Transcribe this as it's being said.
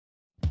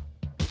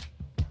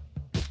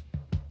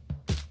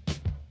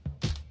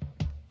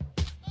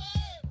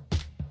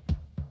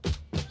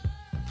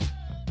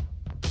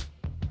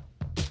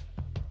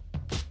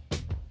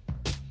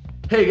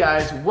Hey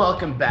guys,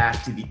 welcome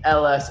back to the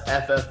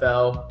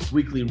LSFFL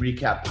Weekly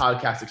Recap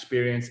Podcast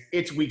Experience.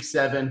 It's week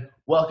 7.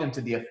 Welcome to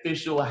the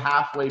official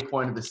halfway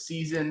point of the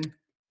season.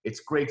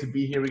 It's great to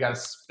be here. We got a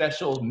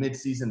special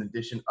mid-season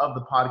edition of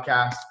the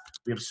podcast.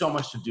 We have so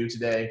much to do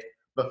today.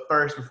 But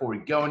first, before we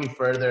go any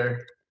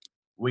further,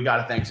 we got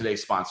to thank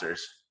today's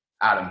sponsors.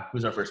 Adam,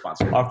 who's our first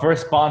sponsor? Our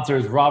first sponsor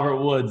is Robert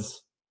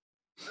Woods.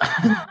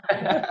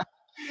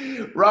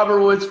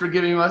 Robert Woods for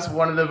giving us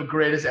one of the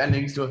greatest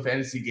endings to a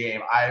fantasy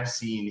game I have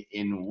seen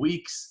in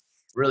weeks.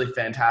 Really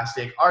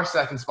fantastic. Our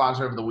second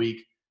sponsor of the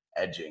week,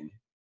 Edging.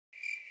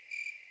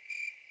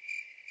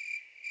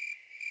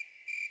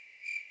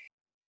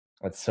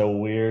 That's so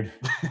weird.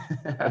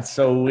 That's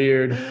so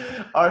weird.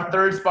 Our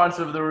third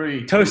sponsor of the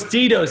week,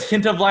 Tostitos,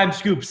 hint of lime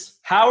scoops.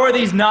 How are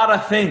these not a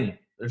thing?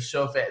 They're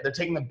so they're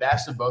taking the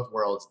best of both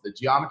worlds. The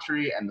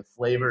geometry and the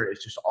flavor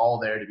is just all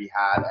there to be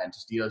had, and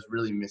Tostitos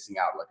really missing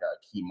out like a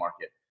key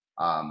market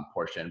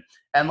portion.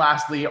 And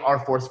lastly, our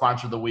fourth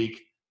sponsor of the week,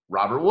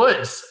 Robert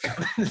Woods.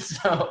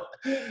 So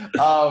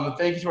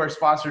thank you to our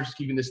sponsors for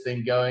keeping this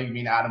thing going. Me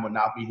and Adam would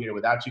not be here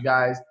without you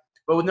guys.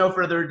 But with no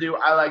further ado,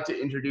 I like to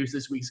introduce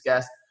this week's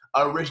guest,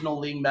 original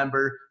league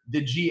member,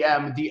 the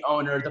GM, the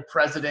owner, the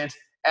president,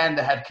 and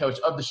the head coach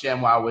of the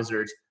Shamwow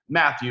Wizards,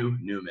 Matthew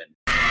Newman.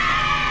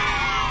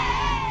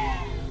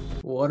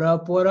 What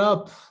up, what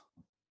up?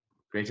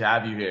 Great to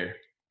have you here.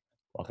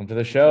 Welcome to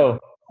the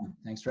show.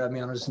 Thanks for having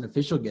me on as an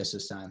official guest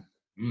this time.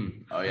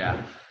 Oh,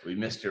 yeah. We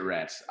missed your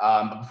rants.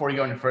 But before we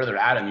go any further,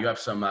 Adam, you have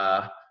some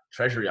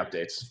treasury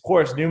updates. Of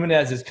course, Newman,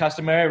 as is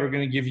customary, we're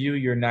going to give you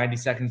your 90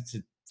 seconds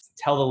to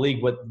tell the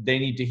league what they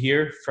need to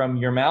hear from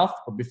your mouth.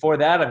 But before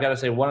that, I've got to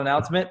say one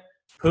announcement.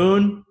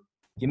 Poon,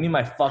 give me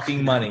my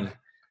fucking money.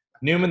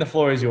 Newman, the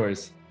floor is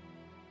yours.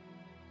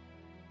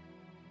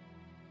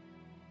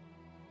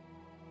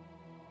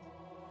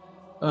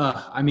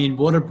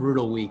 What a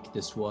brutal week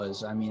this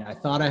was. I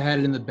thought I had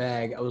it in the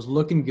bag. I was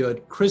looking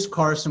good. Chris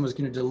Carson was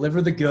going to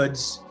deliver the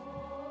goods.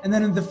 And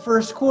then in the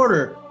first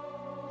quarter,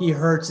 he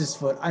hurts his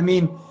foot.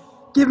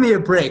 Give me a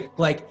break.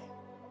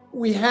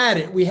 We had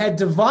it. We had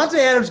Devontae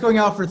Adams going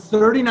out for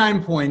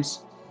 39 points.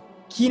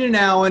 Keenan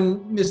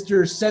Allen,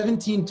 Mr.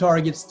 17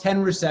 targets,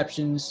 10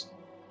 receptions.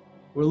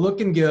 We're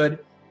looking good.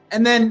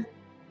 And then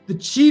the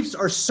Chiefs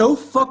are so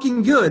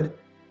fucking good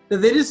that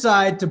they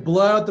decide to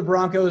blow out the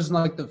Broncos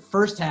in the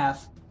first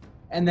half.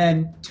 And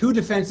then 2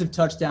 defensive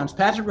touchdowns.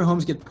 Patrick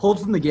Mahomes gets pulled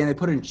from the game. They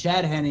put in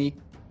Chad Henne.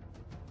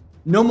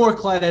 No more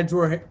Clyde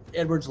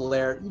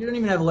Edwards-Helaire. You don't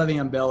even have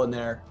Le'Veon Bell in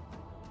there.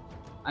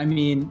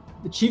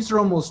 The Chiefs are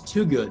almost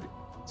too good.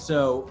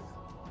 So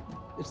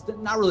it's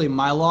not really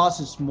my loss.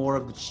 It's more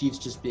of the Chiefs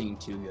just being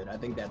too good. I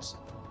think that's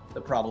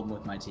the problem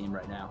with my team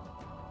right now.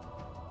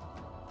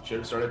 Should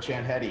have started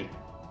Chad Henne.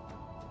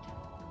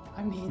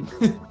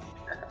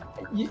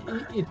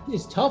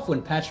 It's tough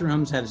when Patrick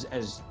Mahomes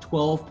has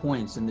 12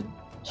 points and the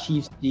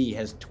Chiefs D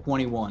has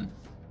 21.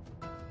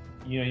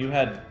 You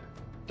had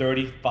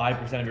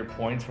 35% of your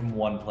points from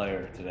one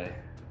player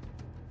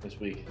this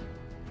week.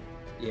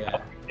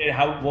 Yeah.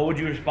 What would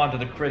you respond to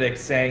the critics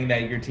saying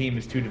that your team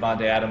is too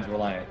Devontae Adams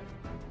reliant?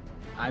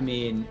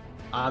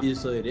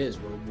 Obviously it is.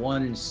 We're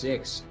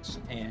 1-6,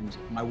 and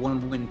my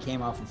one win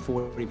came off a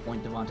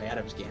 40-point Devontae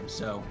Adams game.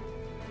 So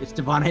it's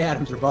Devontae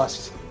Adams or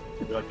bust.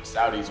 You're like the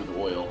Saudis with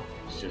oil.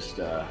 It's just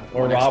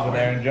or Rob with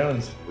Aaron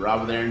Jones.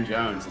 Rob with Aaron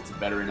Jones. It's a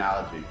better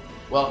analogy.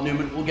 Well,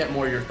 Newman, we'll get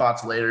more of your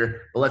thoughts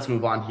later, but let's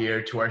move on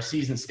here to our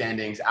season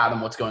standings.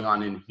 Adam, what's going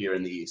on in here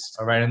in the East?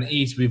 All right, in the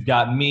East, we've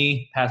got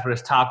me, password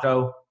is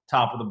Taco,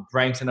 top of the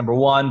ranks at number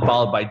 1,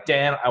 followed by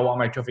Dan. I want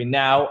my trophy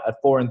now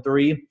at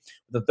 4-3.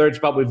 The third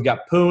spot, we've got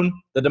Poon,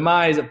 the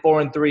Demise at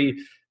 4-3,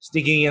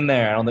 sneaking in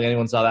there. I don't think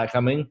anyone saw that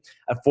coming.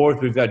 At 4th,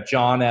 we've got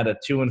John at a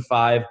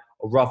 2-5, a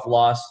rough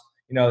loss.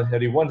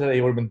 Had he won today,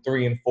 he would have been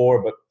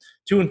 3-4, but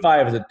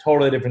 2-5 is a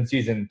totally different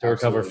season to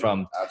recover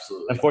from.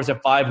 Absolutely. And of course,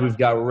 at 5, we've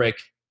got Rick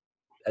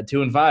at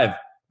 2-5.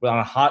 We're on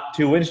a hot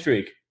 2-win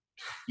streak.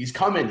 He's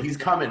coming.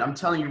 I'm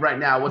telling you right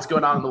now, what's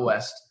going on in the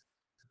West?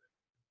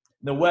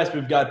 In the West,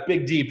 we've got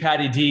Big D,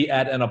 Patty D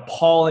at an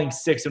appalling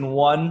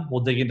 6-1. We'll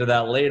dig into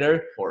that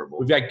later. Horrible.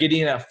 We've got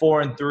Gideon at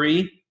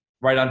 4-3,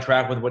 right on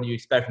track with what you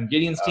expect from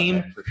Gideon's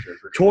team. For sure.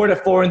 Tord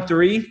at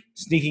 4-3,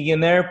 sneaking in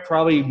there,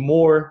 probably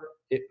more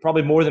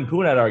than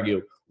Poon, I'd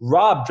argue.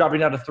 Rob dropping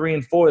down to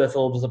 3-4. That's a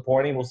little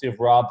disappointing. We'll see if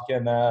Rob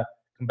can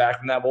come back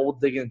from that. But we'll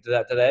dig into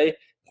that today.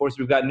 Of course,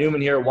 we've got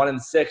Newman here at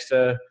 1-6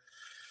 to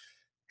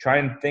try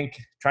and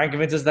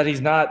convince us that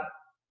he's not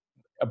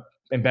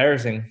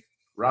embarrassing.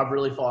 Rob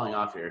really falling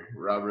off here.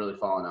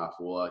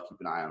 We'll keep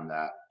an eye on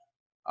that.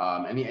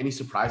 Any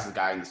surprises,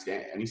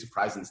 any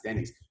surprise in the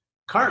standings?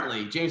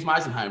 Currently, James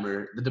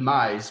Meisenheimer, the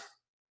Demise,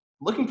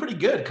 looking pretty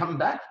good, coming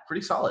back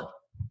pretty solid.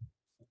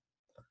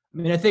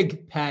 I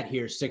think Pat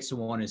here,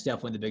 6-1, is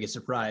definitely the biggest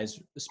surprise,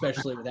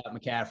 especially without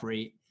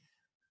McCaffrey.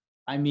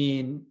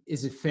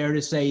 Is it fair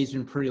to say he's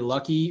been pretty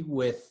lucky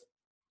with,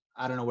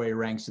 I don't know where he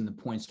ranks in the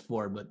points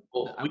for, but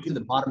up to the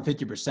bottom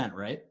 50%,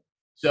 right?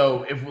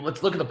 So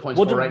let's look at the points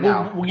for right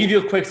now. We'll give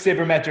you a quick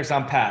sabermetrics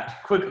on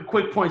Pat.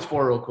 Quick points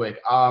for real quick.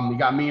 You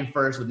got me in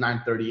first with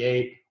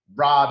 938.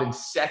 Rob in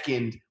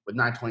second with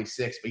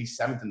 926, but he's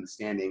seventh in the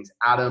standings.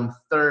 Adam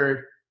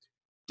third.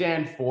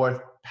 Dan fourth.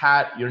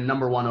 Pat, you're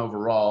number one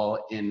overall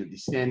in the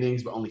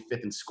standings, but only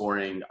fifth in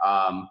scoring.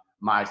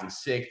 Meis in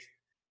sixth.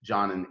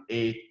 John in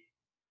eighth.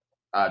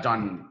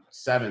 John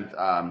seventh.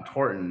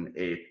 Torton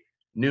eighth.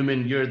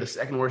 Newman, you're the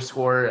second worst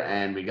scorer,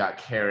 and we got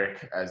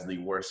Carrick as the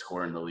worst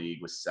scorer in the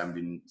league with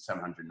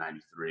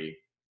 793.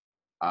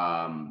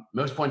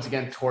 Most points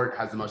against Tort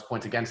has the most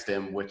points against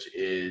him, which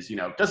is,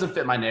 doesn't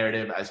fit my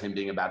narrative as him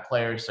being a bad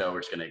player, so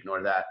we're just going to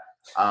ignore that.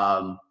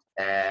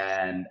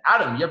 And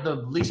Adam, you have the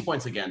least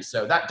points against,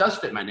 so that does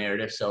fit my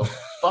narrative, so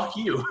fuck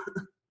you.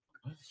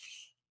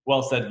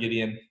 Well said,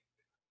 Gideon.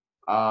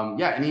 And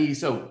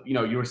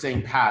you were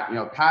saying Pat,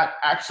 Pat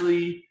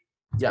actually,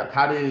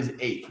 Pat is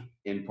eighth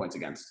in points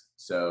against.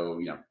 So,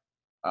 you have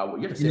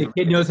to say the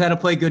kid knows how to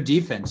play good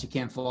defense. You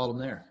can't fault him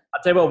there.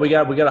 I'll tell you what, we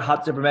got a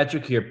hot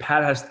sabermetric here.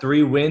 Pat has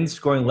 3 wins,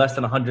 scoring less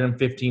than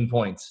 115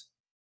 points.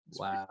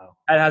 Wow.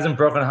 Pat hasn't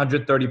broken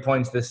 130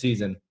 points this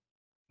season,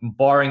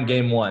 barring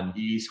game 1.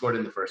 He scored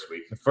in the first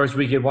week. The first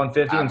week he had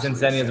 150, Absolutely and since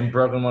then he hasn't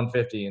broken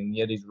 150, and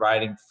yet he's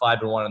riding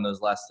 5-1 in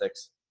those last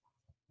 6.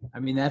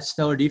 I mean, that's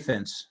stellar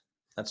defense.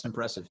 That's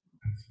impressive.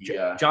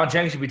 Yeah. John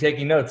Chang should be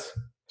taking notes.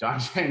 John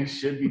Chang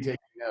should be taking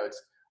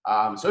notes.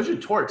 So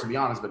should Tort, to be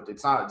honest, but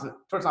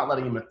Tort's not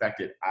letting him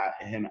affect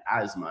him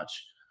as much.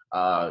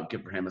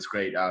 Good for him. It's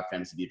great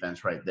fantasy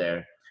defense right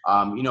there.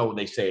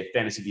 They say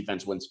fantasy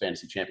defense wins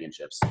fantasy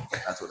championships.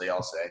 That's what they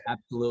all say.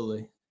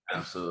 Absolutely.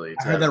 It's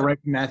I heard that right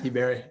from Matthew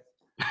Berry.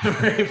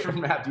 Right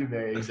from Matthew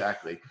Berry,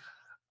 exactly.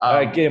 All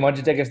right, Gabe, why don't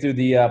you take us through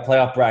the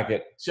playoff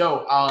bracket?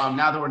 So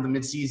now that we're in the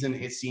midseason,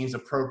 it seems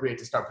appropriate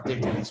to start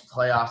predicting these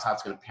playoffs, how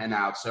it's going to pan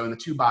out. So in the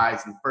 2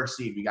 buys, in the first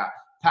seed, we got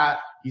Pat.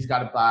 He's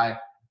got a bye.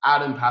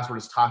 Adam, password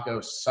is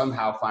Taco,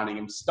 somehow finding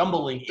him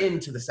stumbling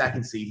into the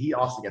 2nd seed. He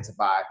also gets a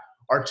bye.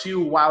 Our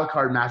 2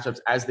 wildcard matchups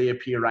as they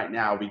appear right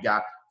now, we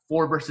got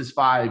 4 versus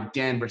 5,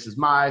 Dan versus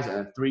Meis,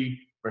 and 3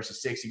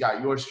 versus 6. You got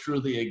yours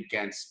truly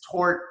against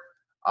Tort.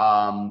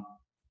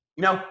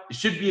 It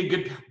should be a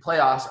good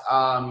playoffs.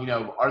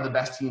 Are the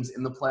best teams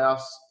in the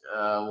playoffs?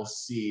 We'll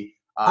see.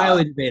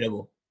 Highly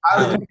debatable.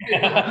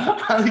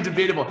 Highly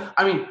debatable.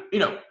 I mean,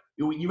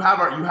 you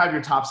have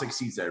your top 6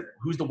 seeds there.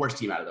 Who's the worst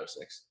team out of those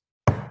 6?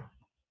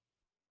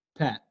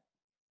 Pat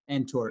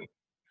and Tort.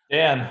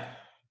 Dan.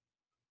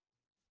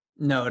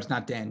 No, it's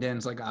not Dan.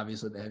 Dan's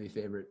obviously the heavy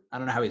favorite. I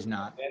don't know how he's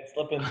not.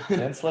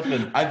 Dan's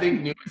slipping. I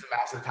think Newman's a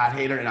massive Pat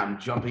hater, and I'm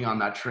jumping on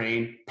that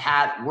train.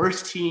 Pat,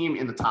 worst team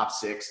in the top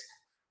 6.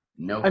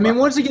 No. I mean,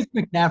 once he gets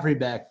McCaffrey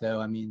back,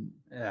 though,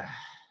 yeah.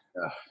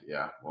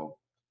 Well,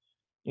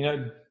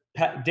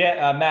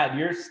 Matt,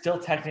 you're still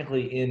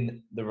technically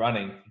in the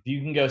running. If you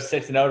can go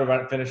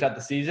 6-0 to finish out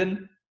the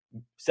season,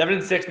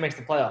 7-6 makes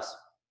the playoffs.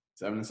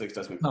 7-6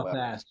 does make the playoffs.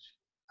 Fast.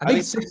 I think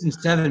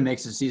 6-7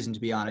 makes the season, to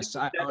be honest.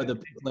 Or the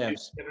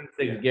playoffs.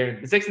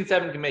 7-6,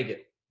 6-7 can make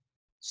it.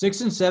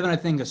 6-7, I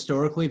think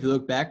historically, if you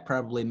look back,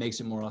 probably makes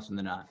it more often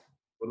than not.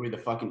 What are we, the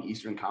fucking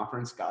Eastern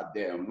Conference? God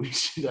damn, we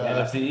should.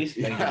 NFC East.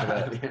 Thank you for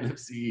that. The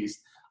NFC East.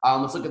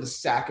 Let's look at the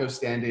Sacco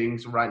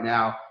standings right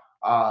now.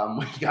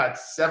 We got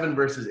 7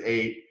 versus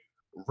 8.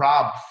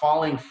 Rob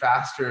falling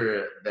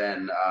faster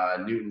than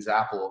Newton's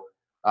apple.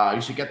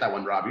 You should get that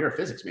one, Rob. You're a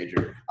physics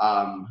major.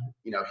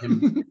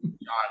 Him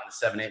on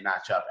the 7-8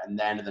 matchup, and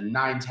then in the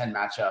 9-10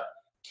 matchup,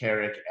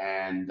 Carrick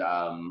and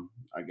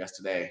our guest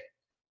today,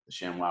 the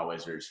Shamwow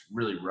Wizards.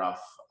 Really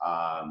rough.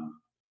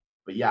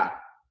 But yeah,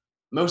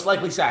 most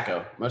likely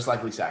Sacco.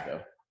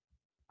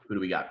 Who do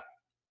we got?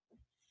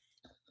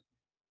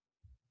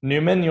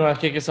 Newman, you want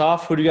to kick us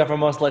off? Who do you got for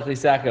most likely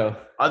Sacco?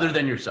 Other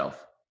than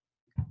yourself.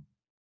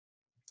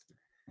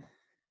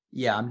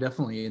 Yeah, I'm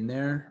definitely in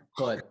there,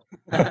 but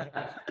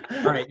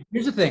all right,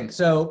 here's the thing.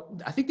 So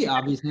I think the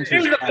obvious answer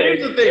is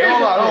here's the thing.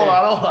 Hold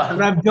on.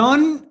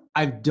 But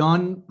I've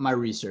done my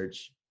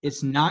research.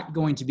 It's not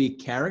going to be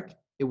Carrick.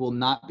 It will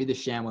not be the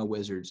Shamwow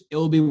Wizards. It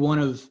will be one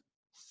of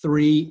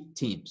 3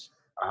 teams.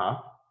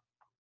 Uh-huh.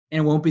 And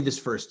it won't be this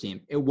first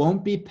team. It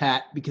won't be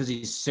Pat because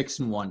he's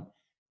 6-1.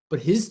 But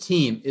his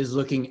team is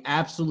looking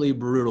absolutely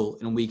brutal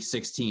in week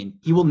 16.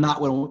 He will not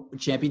win a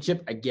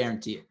championship. I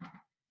guarantee it.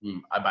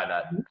 I buy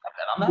that. I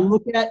bet on that.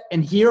 Look at,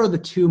 and here are the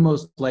 2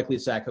 most likely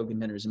Sacco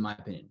contenders, in my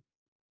opinion.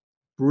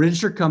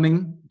 Richard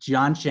Cumming,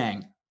 John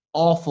Chang,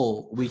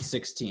 awful week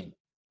 16.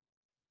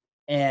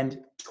 And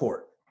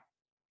Tort.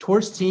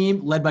 Tort's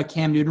team, led by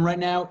Cam Newton right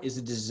now, is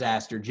a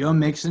disaster. Joe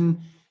Mixon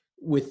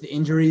with the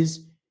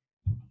injuries.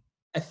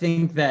 I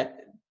think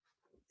that,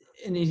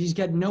 and he's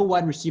got no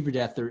wide receiver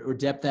depth or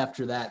depth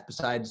after that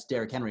besides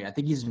Derrick Henry. I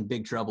think he's in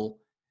big trouble.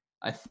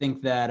 I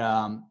think that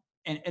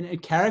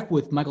and Carrick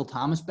with Michael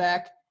Thomas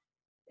back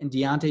and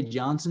Deontay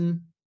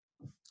Johnson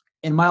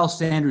and Miles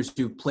Sanders,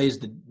 who plays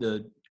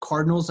the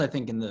Cardinals, I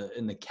think, in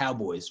the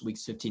Cowboys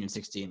weeks 15 and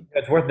 16.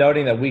 It's worth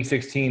noting that week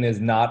 16 is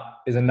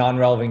a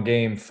non-relevant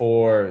game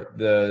for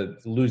the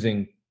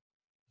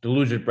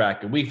losers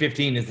bracket. Week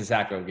 15 is the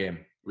Sacco game.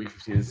 Week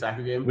 15 is the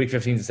Sacco game? Week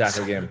 15 is the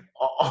Sacco game.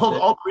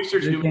 All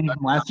research Game new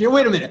from last year.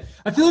 Wait a minute.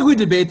 I feel like we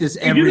debate this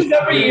We do this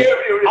every year.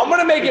 I'm going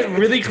to make it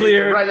really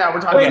clear. Right now,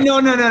 we're talking Wait,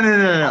 about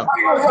no.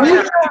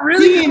 Week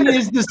 15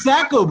 is the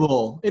Sacco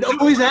Bowl. It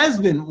always has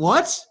been.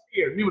 What?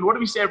 Newman, what do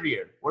we say every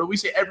year? What do we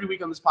say every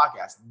week on this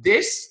podcast?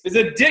 This is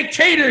a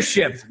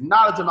dictatorship. is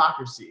not a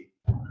democracy.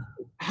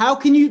 How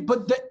can you?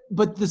 But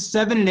the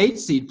 7 and 8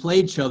 seed play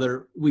each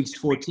other weeks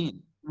 14.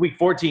 Week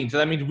 14. So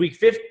that means week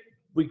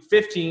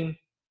 15,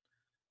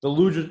 the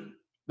loser.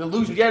 The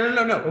loser. Yeah,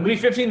 no. In week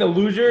 15, the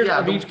loser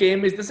of each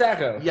game is the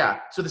Sacco. Yeah.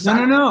 So the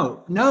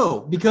Sacco.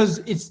 No, because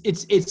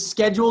it's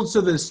scheduled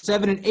so the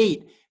 7 and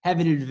 8 have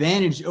an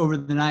advantage over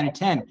the 9 and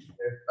 10.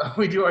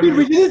 We do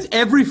this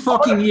every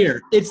fucking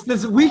year. It's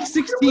this week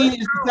 16 is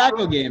the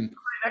Sacco game.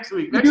 Next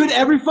week. We do it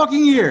every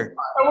fucking year.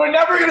 And we're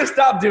never going to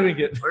stop doing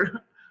it.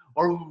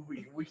 Or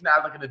we can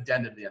add like an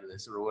addendum at the end of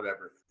this or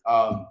whatever.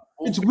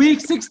 It's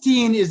week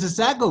 16 is the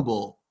Sacco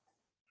Bowl.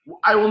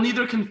 I will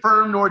neither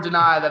confirm nor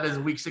deny that is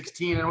week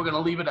 16, and we're going to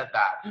leave it at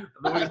that.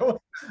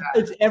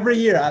 It's every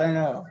year. I don't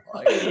know.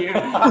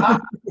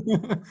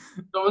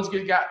 Someone's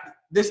going to get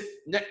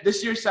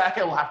this year's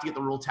Sacco will have to get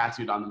the rule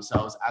tattooed on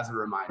themselves as a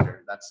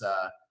reminder. That's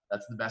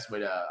the best way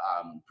to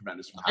prevent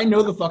this from happening. I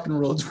know the fucking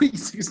rule. It's week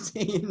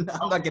 16.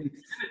 I'm not getting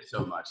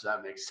so much.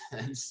 That makes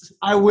sense.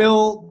 I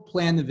will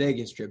plan the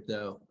Vegas trip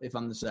though. If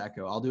I'm the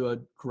Sacco, I'll do a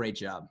great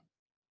job.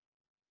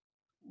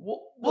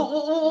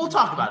 We'll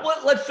talk about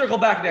it. Let's circle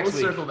back next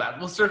week.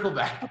 We'll circle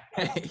back.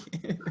 Hey.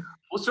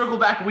 We'll circle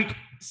back week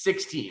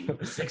 16.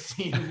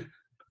 16.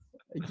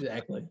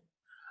 Exactly.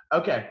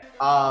 Okay.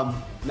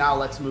 Now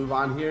let's move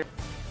on here.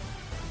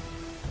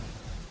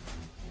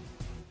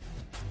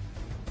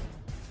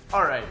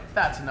 All right,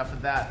 that's enough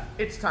of that.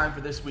 It's time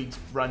for this week's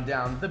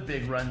rundown, the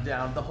big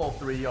rundown, the whole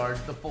 3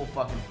 yards, the full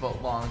fucking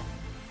foot long.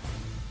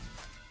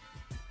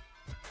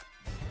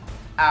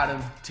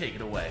 Adam, take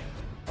it away.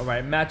 All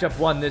right, matchup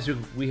 1 this week,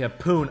 we have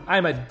Poon.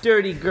 I'm a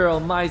dirty girl,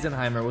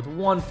 Meisenheimer, with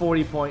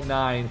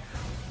 140.9.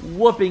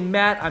 Whooping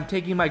Matt, I'm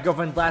taking my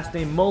girlfriend's last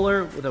name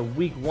Mueller, with a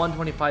week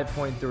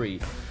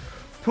 125.3.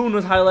 Poon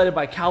was highlighted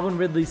by Calvin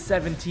Ridley,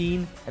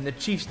 17, and the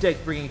Chief Stick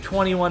bringing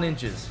 21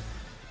 inches.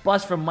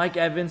 Bust from Mike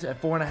Evans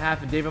at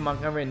 4.5 and David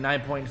Montgomery at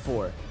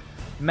 9.4.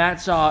 Matt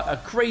saw a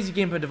crazy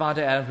game from Devontae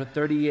Adams with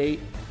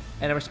 38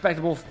 and a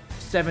respectable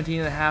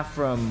 17.5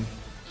 from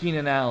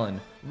Keenan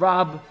Allen.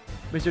 Rob,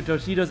 Mr.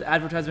 Tostito's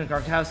advertisement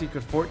Gronkowski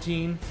with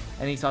 14,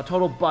 and he saw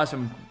total bust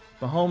from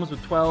Mahomes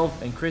with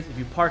 12, and Chris, if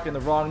you park in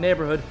the wrong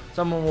neighborhood,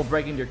 someone will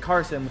break into your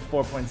Carson with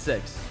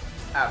 4.6.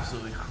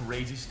 Absolutely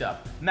crazy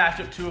stuff.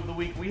 Matchup 2 of the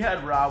week, we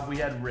had Rob, we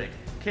had Rick.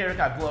 Carrick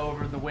got blow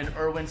over the win.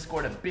 Irwin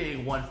scored a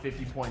big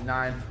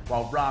 150.9,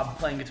 while Rob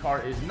playing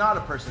guitar is not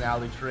a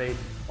personality trait,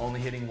 only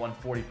hitting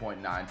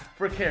 140.9.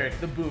 For Carrick,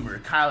 the boomer,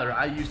 Kyler,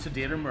 I used to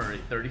Dater Murray,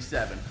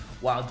 37,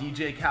 while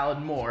DJ Khaled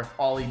Moore,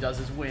 all he does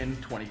is win,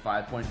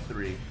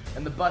 25.3.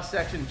 In the bus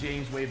section,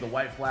 James waved the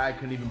white flag,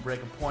 couldn't even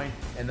break a point,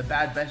 and the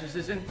bad bench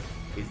decision,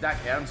 is that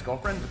Adam's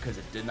girlfriend? Because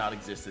it did not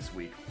exist this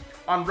week.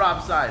 On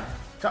Rob's side,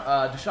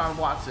 Deshaun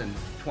Watson,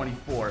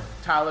 24.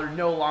 Tyler,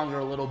 no longer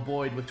a little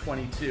Boyd with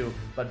 22,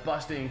 but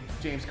busting.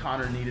 James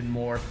Conner needed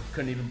more,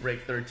 couldn't even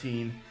break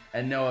 13.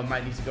 And Noah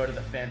might need to go to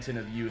the Fountain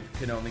of Youth,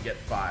 can only get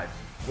 5.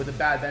 With a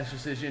bad bench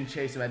decision,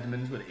 Chase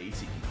Edmonds with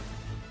 18.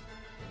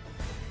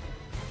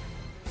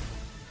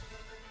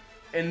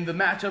 In the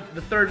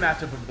third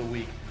matchup of the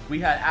week, we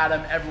had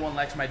Adam, everyone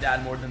likes my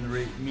dad more than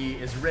me,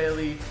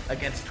 Israeli,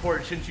 against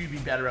Tort, shouldn't you be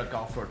better at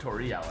golf,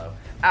 Torriello.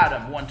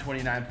 Adam,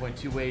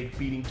 129.28,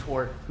 beating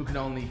Tort, who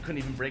couldn't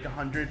even break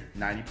 100,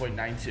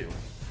 90.92.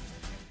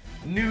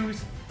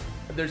 News,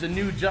 there's a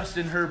new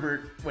Justin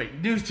Herbert's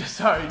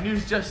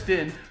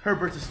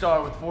a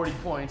star with 40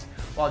 points,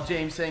 while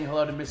James saying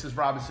hello to Mrs.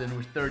 Robinson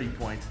with 30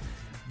 points,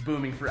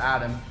 booming for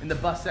Adam. In the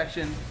bus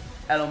section,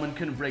 Edelman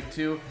couldn't break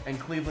 2, and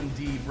Cleveland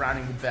D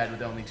browning the bed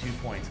with only 2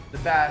 points. The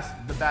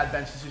bad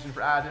bench decision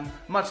for Adam,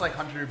 much like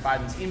Hunter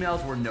Biden's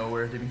emails, were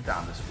nowhere to be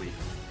found this week.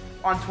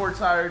 On Tort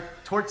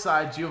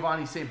side,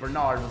 Giovanni St.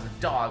 Bernard was a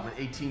dog with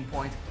 18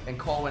 points, and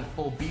Cole went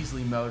full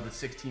Beasley mode with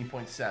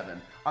 16.7.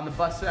 On the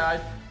bus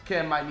side,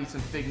 Kim might need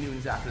some Fig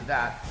Newtons after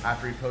that,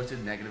 after he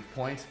posted negative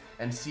points,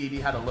 and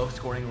CD had a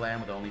low-scoring Lamb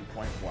with only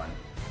 0.1.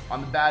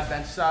 On the bad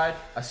bench side,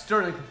 a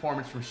sterling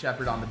performance from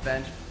Shepard on the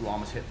bench, who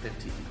almost hit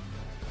 15.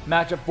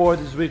 Matchup 4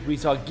 this week, we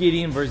saw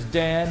Gideon versus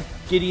Dan.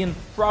 Gideon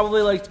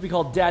probably likes to be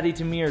called Daddy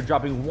to me,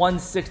 dropping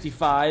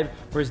 165,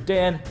 versus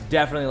Dan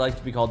definitely likes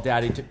to be called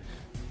Daddy to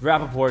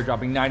Rappaport,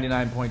 dropping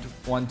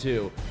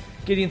 99.12.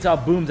 Gideon saw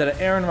booms out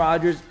of Aaron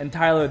Rodgers, and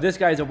Tyler, this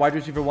guy is a wide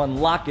receiver 1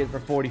 Lockett for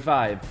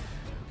 45.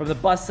 From the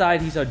bus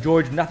side, he saw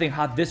George nothing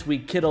hot this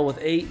week, Kittle with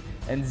 8,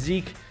 and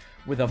Zeke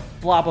with a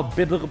flop of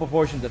biblical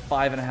proportions at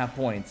 5.5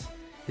 points.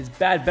 His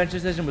bad bench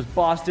decision was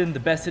Boston,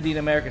 the best city in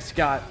America,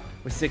 Scott,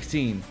 with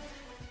 16.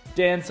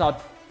 Dan saw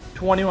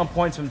 21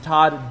 points from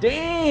Todd.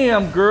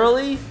 Damn,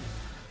 girly!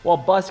 While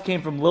Bus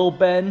came from Lil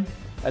Ben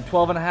at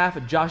 12.5,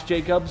 and Josh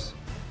Jacobs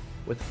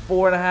with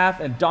 4.5,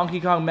 and Donkey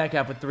Kong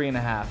Metcalf with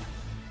 3.5.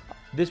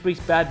 This week's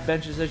bad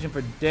bench decision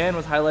for Dan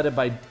was highlighted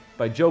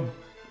by Joe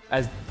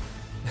as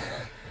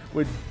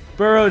which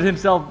burrowed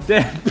himself.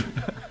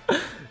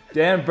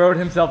 Dan burrowed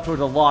himself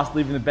towards a loss,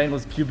 leaving the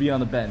Bengals QB on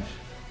the bench.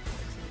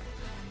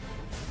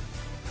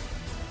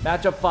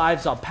 Matchup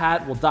 5 saw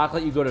Pat will Doc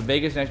let you go to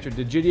Vegas next to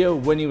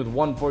Digidio, winning with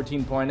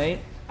 114.8.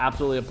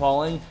 Absolutely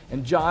appalling.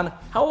 And John,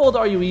 how old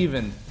are you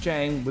even?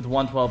 Chang with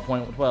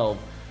 112.12.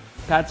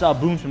 Pat saw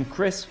booms from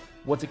Chris,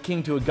 what's a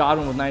king to a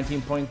Godwin with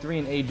 19.3,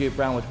 and AJ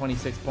Brown with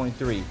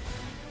 26.3.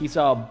 He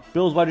saw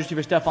Bills wide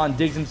receiver Stephon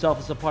Diggs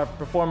himself a subpar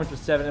performance with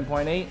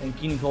 7.8, and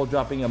Keenan Cole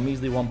dropping a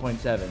measly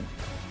 1.7.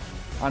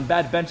 On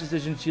bad bench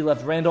decisions, she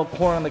left Randall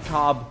corn on the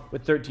cob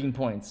with 13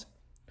 points.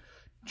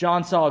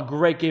 John saw a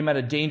great game out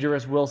of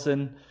Dangerous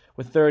Wilson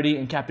with 30,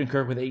 and Captain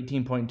Kirk with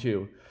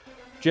 18.2.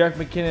 Jarek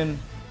McKinnon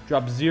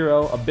dropped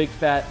 0, a big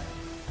fat.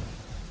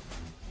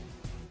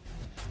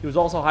 He was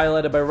also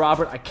highlighted by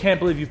Robert. I can't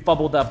believe you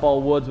fumbled that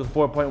ball, Woods, with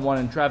 4.1,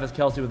 and Travis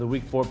Kelce with a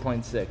weak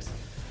 4.6.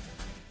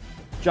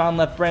 John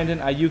left Brandon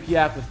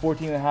Ayukiak with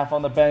 14.5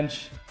 on the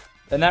bench.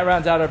 And that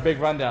rounds out our big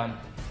rundown.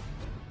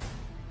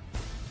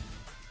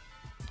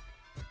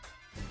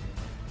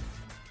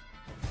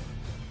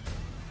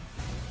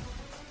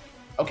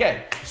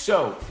 Okay,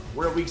 so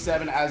we're at week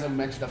 7, as I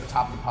mentioned at the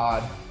top of the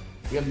pod.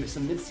 We have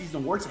some mid-season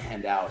awards to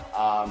hand out.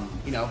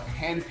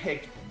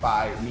 Handpicked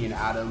by me and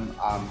Adam,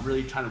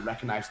 really trying to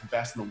recognize the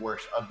best and the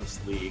worst of this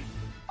league.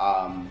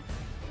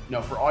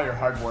 For all your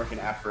hard work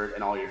and effort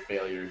and all your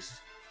failures,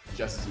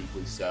 just as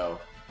equally so.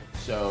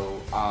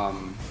 So,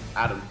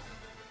 Adam.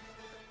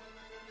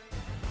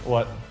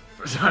 What?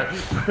 Sorry.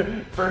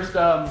 First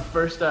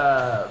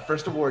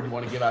award you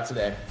want to give out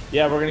today.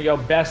 Yeah, we're gonna go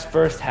best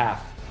first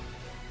half.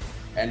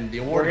 And the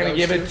award we're gonna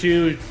give it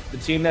to the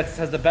team that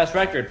has the best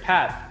record,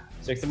 Pat,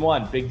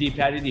 6-1. Big D,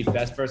 Patty D,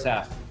 best first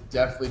half.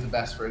 Definitely the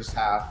best first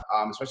half,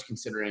 especially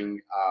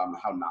considering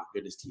how not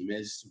good his team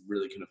is.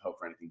 Really couldn't have hoped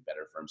for anything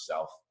better for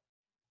himself.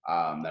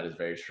 That is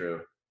very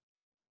true.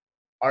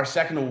 Our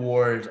second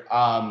award,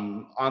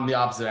 on the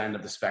opposite end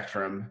of the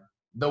spectrum,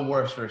 the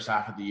worst first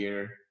half of the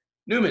year.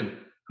 Newman,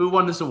 who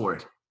won this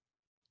award?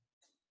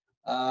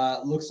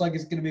 Looks like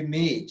it's going to be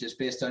me, just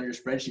based on your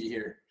spreadsheet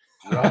here.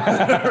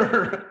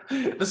 The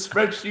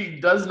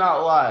spreadsheet does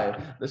not lie.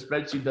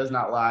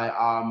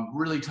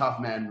 Really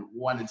tough, man.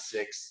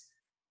 1-6.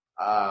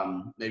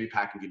 Maybe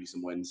Pat can give you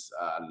some wins.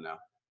 I don't know.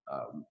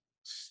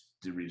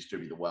 To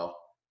redistribute the wealth.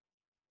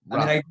 I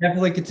mean, I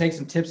definitely could take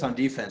some tips on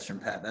defense from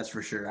Pat. That's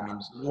for sure. I mean,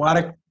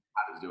 Pat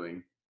is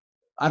doing.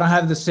 I don't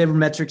have the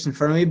sabermetrics in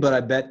front of me, but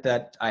I bet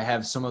that I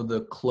have some of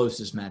the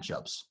closest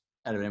matchups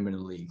out of anyone in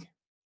the league.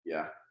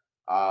 Yeah.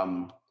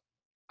 Adam,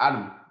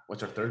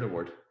 what's our third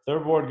award?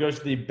 Third award goes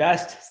to the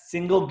best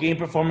single game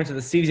performance of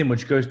the season,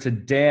 which goes to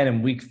Dan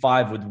in week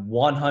 5 with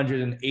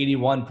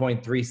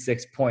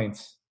 181.36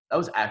 points. That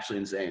was actually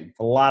insane.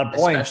 A lot of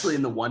points. Especially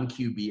in the 1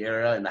 QB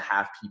era, in the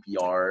half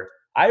PPR.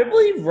 I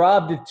believe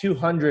Rob did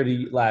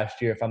 200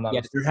 last year, if I'm not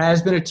mistaken. There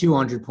has been a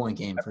 200-point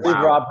game. I believe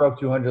Rob broke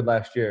 200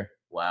 last year.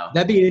 Wow.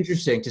 That'd be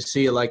interesting to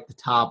see, like, the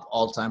top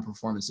all-time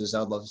performances.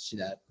 I would love to see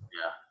that.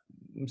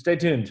 Yeah. Stay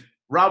tuned.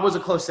 Rob was a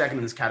close second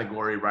in this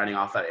category, riding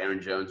off that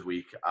Aaron Jones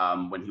week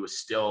when he was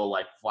still,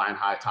 like, flying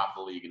high top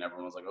of the league, and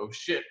everyone was like, oh,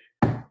 shit.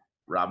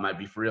 Rob might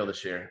be for real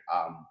this year.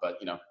 But,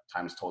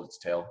 time has told its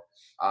tale.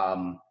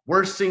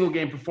 Worst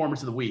single-game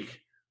performance of the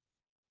week.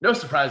 No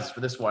surprises for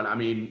this one. I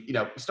mean, we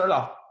started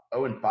off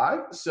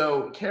 0-5.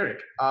 So,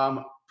 Carrick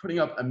putting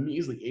up a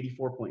measly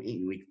 84.8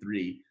 in week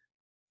 3.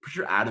 Pretty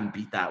sure Adam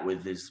beat that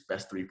with his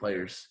best 3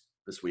 players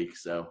this week.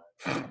 So,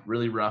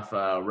 really rough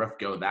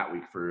go that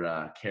week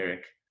for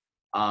Carrick.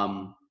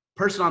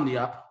 Person on the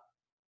up,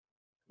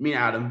 me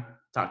and Adam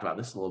talked about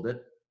this a little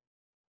bit.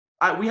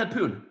 We had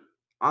Poon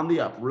on the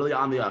up, really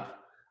on the up.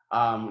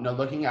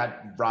 Looking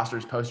at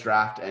rosters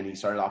post-draft, and he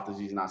started off the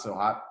season not so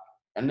hot.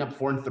 Ended up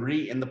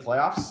 4-3 in the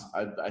playoffs.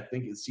 I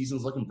think his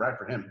season's looking bright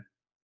for him.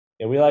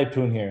 Yeah, we like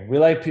Poon here. We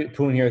like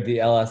Poon here at the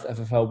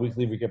LSFFL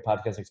Weekly Recap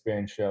Podcast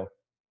Experience Show.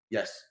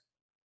 Yes,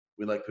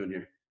 we like Poon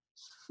here.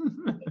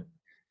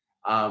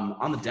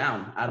 On the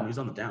down, Adam, he's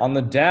on the down. On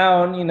the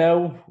down,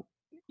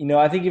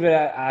 I think if you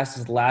had asked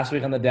us last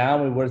week on the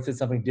down, we would have said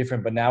something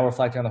different. But now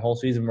reflecting on the whole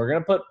season, we're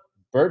going to put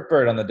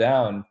Bird on the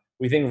down.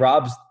 We think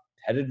Rob's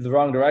headed the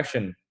wrong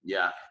direction.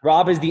 Yeah.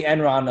 Rob is the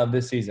Enron of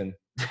this season.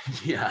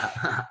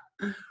 Yeah.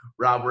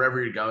 Rob,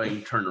 wherever you're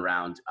going, turn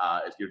around.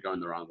 If you're going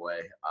the wrong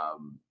way,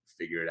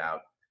 figure it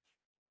out.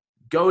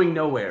 Going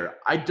nowhere.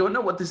 I don't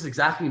know what this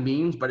exactly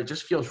means, but it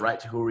just feels right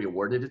to who we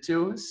awarded it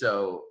to.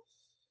 So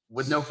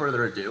with no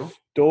further ado.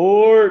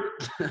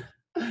 Dork.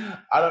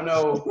 I don't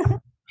know.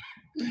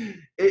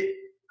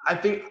 I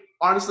think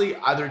honestly,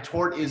 either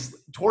Tort is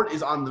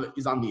on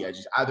the edge.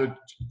 He's either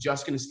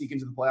just going to sneak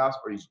into the playoffs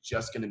or he's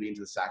just going to be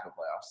into the Sacco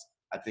playoffs.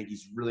 I think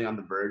he's really on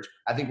the verge.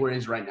 I think where he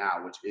is right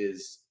now, which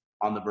is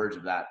on the verge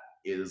of that,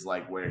 is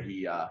like where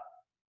he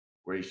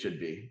should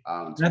be.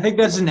 And I think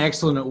that's an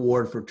excellent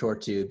award for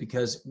Tort too,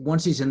 because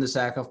once he's in the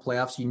Sacco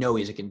playoffs,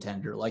 he's a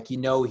contender. Like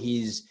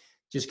he's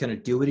just going to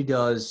do what he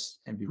does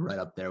and be right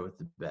up there with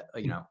the bet.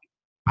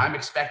 I'm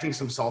expecting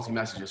some salty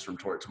messages from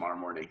Tort tomorrow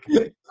morning.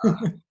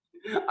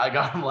 I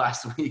got him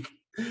last week.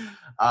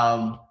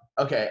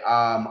 Okay.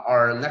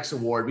 Our next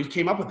award, we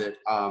came up with it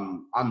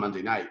on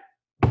Monday night.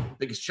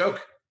 Biggest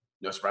choke.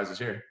 No surprises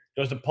here.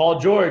 Goes to Paul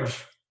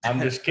George. I'm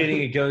just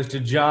kidding. It goes to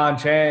John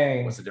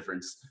Chang. What's the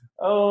difference?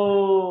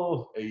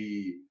 Oh.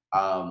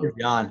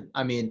 John.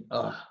 I mean,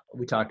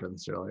 we talked about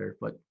this earlier,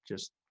 but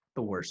just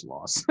the worst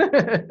loss.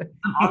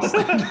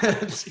 Honestly,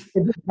 It's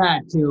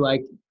Pat to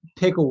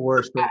pick a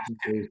worse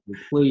person,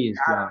 please,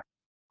 John.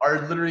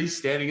 are literally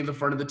standing in the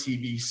front of the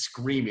TV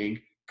screaming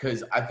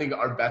because I think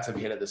our bets have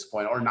hit at this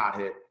point or not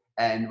hit,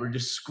 and we're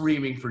just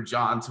screaming for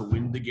John to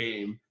win the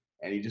game,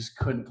 and he just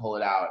couldn't pull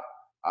it out.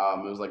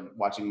 It was like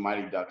watching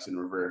Mighty Ducks in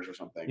reverse or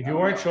something. If you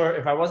weren't sure,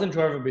 if I wasn't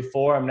sure of it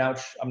before, I'm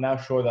now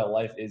sure that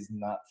life is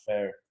not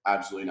fair.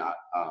 Absolutely not.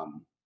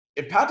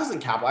 If Pat doesn't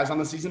capitalize on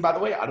the season, by the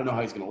way, I don't know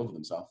how he's going to live with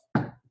himself,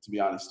 to be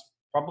honest.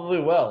 Probably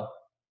will.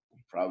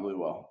 Probably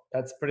will.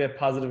 That's pretty a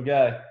positive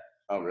guy.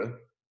 Oh, really?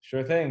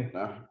 Sure thing.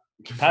 No.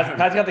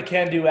 Pat's got the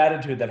can-do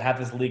attitude that half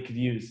this league could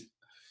use.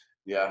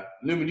 Yeah.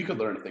 Newman, you could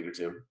learn a thing or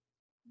two.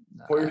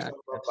 Pull yourself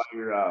up by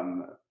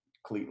your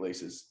cleat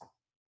laces.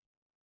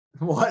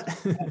 What?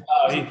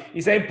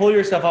 He's saying pull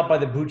yourself up by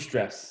the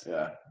bootstraps.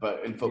 Yeah,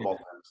 but in football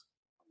terms.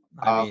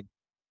 I mean,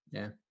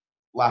 yeah.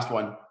 Last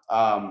one.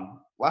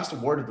 Last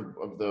award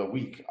of the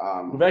week.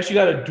 We've actually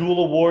got a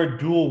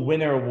dual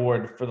winner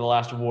award for the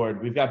last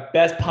award. We've got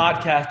best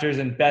podcasters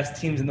and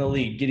best teams in the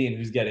league. Gideon,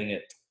 who's getting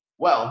it?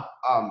 Well,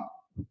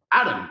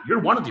 Adam, you're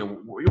one of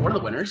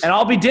the winners. And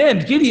I'll be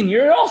damned, Gideon,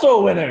 you're also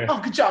a winner.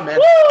 Oh, good job, man.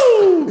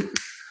 Woo!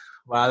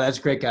 Wow, that's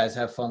great, guys.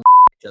 Have fun with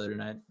each other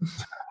tonight.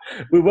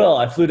 We will.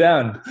 I flew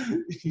down.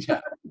 Yeah.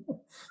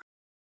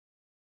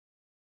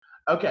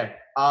 Okay.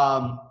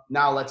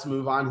 Now let's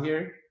move on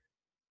here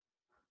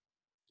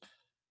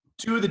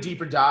to the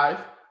deeper dive.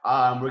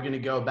 We're going to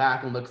go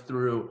back and look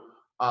through,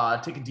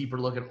 take a deeper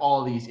look at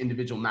all these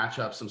individual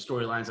matchups, some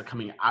storylines that are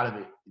coming out of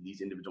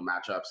these individual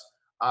matchups.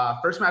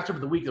 First matchup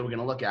of the week that we're going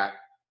to look at,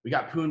 we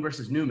got Poon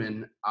versus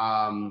Newman.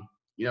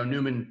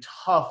 Newman,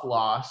 tough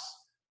loss.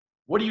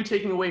 What are you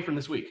taking away from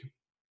this week?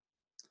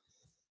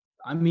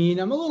 I mean,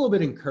 I'm a little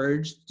bit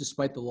encouraged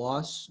despite the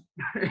loss.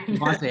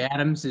 Devontae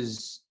Adams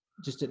is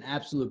just an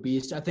absolute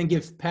beast. I think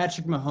if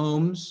Patrick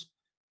Mahomes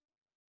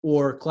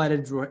or Clyde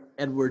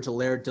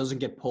Edwards-Helaire doesn't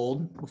get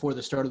pulled before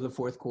the start of the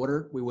fourth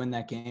quarter, we win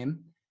that game.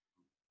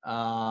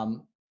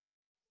 And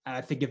I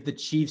think if the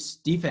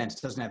Chiefs'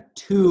 defense doesn't have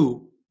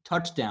 2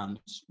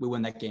 touchdowns, we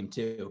win that game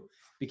too,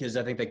 because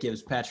I think that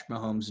gives Patrick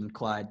Mahomes and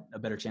Clyde a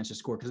better chance to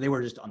score because they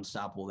were just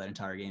unstoppable that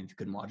entire game if you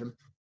couldn't watch them.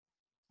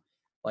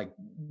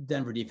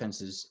 Denver defense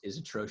is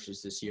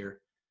atrocious this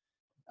year.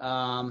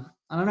 I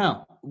don't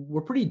know. We're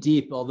pretty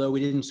deep, although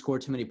we didn't score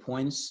too many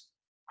points.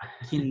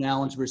 Keenan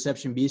Allen's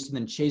reception beast, and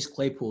then Chase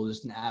Claypool is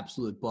just an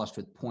absolute bust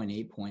with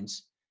 0.8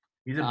 points.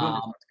 He's a guy.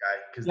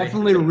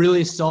 Definitely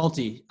really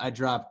salty. I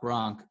dropped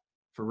Gronk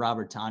for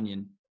Robert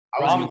Tonyan.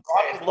 Gronk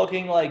is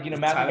looking like,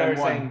 Matthew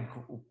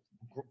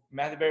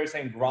Berry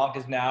saying Gronk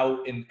is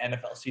now in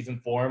NFL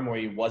season form where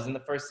he was in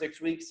the first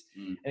 6 weeks,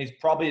 and he's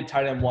probably a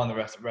tight end 1 the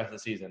rest of the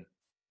season.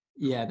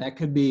 Yeah, that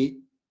could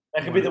be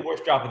the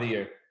worst drop of the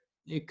year.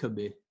 It could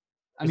be.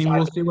 I mean,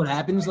 we'll see what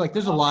happens.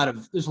 There's a lot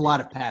of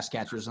pass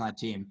catchers on that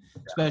team,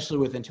 especially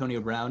with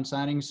Antonio Brown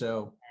signing.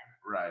 So,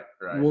 right.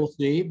 We'll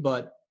see.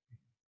 But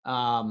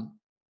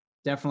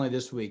definitely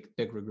this week,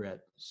 big regret.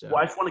 So,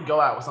 well, I just want to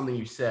go out with something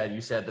you said.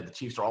 You said that the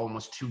Chiefs are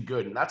almost too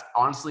good, and that's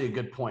honestly a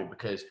good point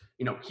because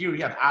here we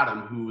have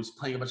Adam, who's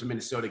playing a bunch of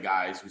Minnesota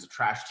guys, who's a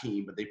trash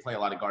team, but they play a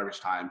lot of garbage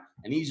time,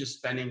 and he's just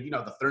spending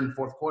the third and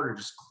fourth quarter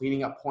just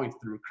cleaning up points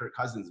through Kirk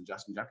Cousins and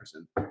Justin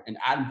Jefferson and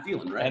Adam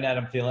Thielen, right? And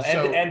Adam Thielen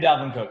and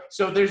Dalvin Cook.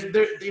 So there's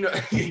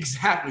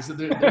exactly. So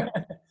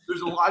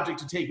there's a logic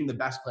to taking the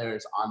best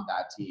players on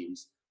that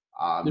teams.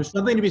 There's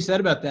something to be said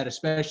about that,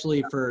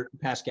 especially for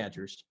pass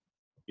catchers.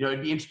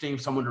 It'd be interesting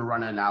for someone to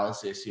run an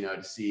analysis,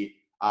 to see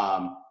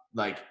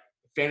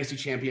fantasy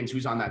champions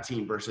who's on that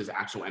team versus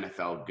actual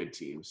NFL good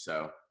teams.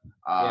 So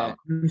I'm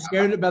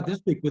scared about this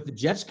week with the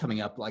Jets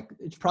coming up.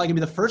 It's probably gonna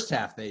be the first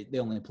half they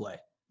only play.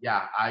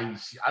 Yeah, I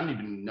don't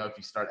even know if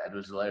you start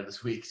Edwards-Helaire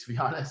this week, to be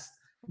honest.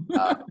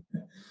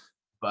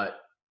 But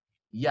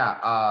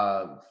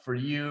yeah, for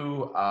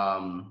you,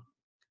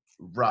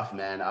 rough,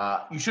 man.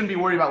 You shouldn't be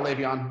worried about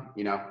Le'Veon.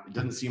 It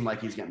doesn't seem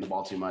like he's getting the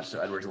ball too much. So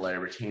Edwards-Helaire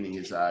retaining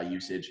his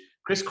usage.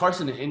 Chris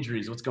Carson and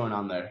injuries. What's going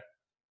on there?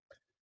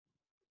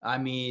 I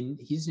mean,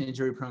 he's an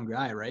injury-prone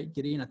guy, right,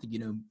 Gideon? I think you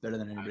know better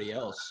than anybody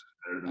else.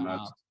 Better than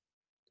most.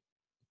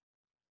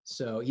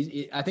 So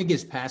I think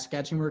his pass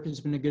catching work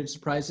has been a good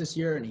surprise this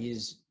year, and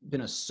he's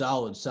been a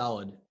solid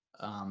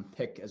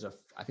pick as I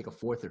think a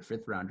 4th or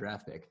 5th round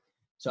draft pick.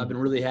 So I've been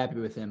really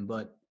happy with him,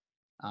 but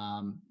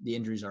the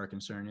injuries are a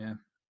concern. Yeah.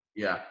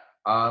 Yeah.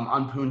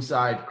 On Poon's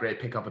side, great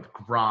pickup with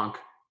Gronk.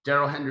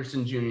 Darrell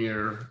Henderson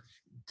Jr.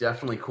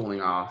 definitely cooling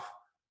off.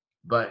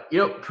 But,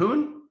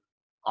 Poon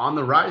on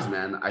the rise,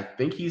 man. I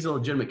think he's a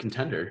legitimate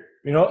contender.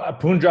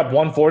 Poon dropped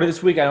 140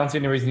 this week. I don't see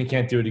any reason he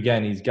can't do it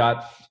again. He's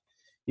got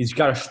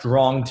a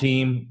strong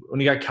team. When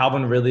you got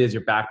Calvin Ridley as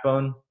your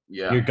backbone,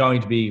 you're going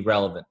to be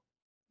relevant.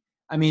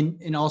 I mean,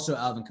 and also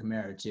Alvin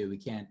Kamara, too. We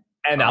can't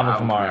And Alvin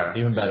Kamara,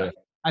 even better. Yeah.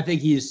 I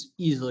think he's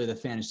easily the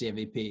fantasy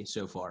MVP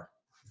so far.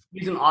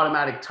 He's an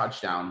automatic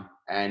touchdown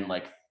and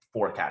like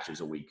 4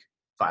 catches a week.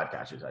 5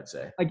 catches, I'd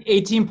say. Like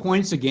 18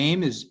 points a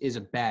game is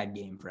a bad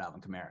game for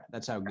Alvin Kamara.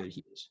 That's how good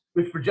he is.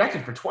 He was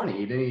projected for 20.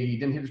 He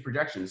didn't hit his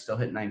projections. Still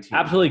hit 19.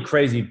 Absolutely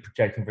crazy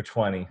projecting for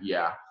 20.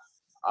 Yeah.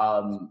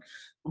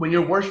 When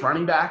your worst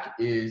running back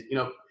is,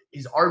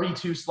 his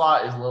RB2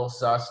 slot is a little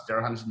sus.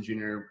 Darrell Henderson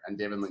Jr. and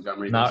David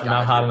Montgomery. Not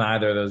hot on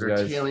either of those they're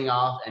guys. Tailing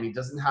off, and he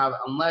doesn't have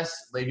 – unless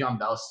Le'Veon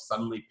Bell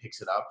suddenly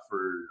picks it up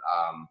for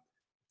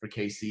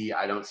KC,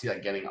 I don't see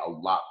that getting a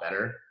lot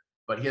better.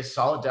 But he has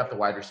solid depth at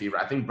wide receiver.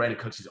 I think Brandon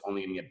Cooks is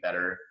only going to get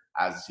better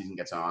as the season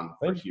gets on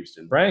for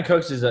Houston. Brandon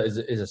Cooks is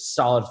a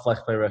solid flex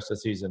play rest of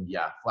the season.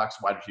 Yeah, flex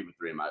wide receiver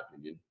 3 in my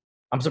opinion.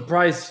 I'm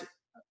surprised.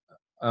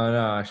 Oh,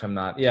 no, actually I'm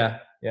not. Yeah.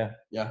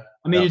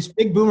 I mean, it's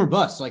big boomer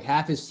bust. Like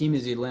half his team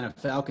is the Atlanta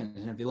Falcons.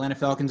 And if the Atlanta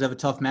Falcons have a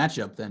tough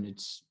matchup, then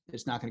it's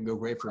not going to go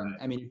great for him.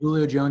 I mean,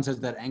 Julio Jones has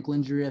that ankle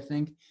injury, I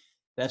think.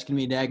 That's going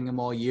to be nagging him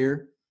all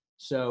year.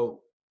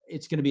 So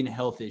it's going to be a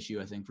health issue,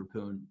 I think, for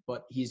Poon.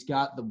 But he's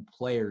got the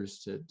players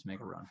to make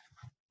a run.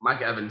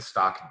 Mike Evans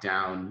stock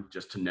down,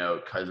 just to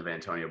note, because of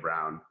Antonio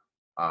Brown.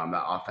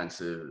 That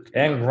offensive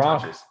and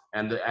Gronk. touches.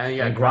 And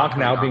Gronk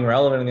now being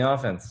relevant in the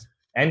offense.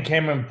 And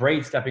Cameron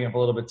Brate stepping up a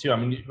little bit too. I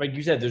mean, like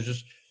you said,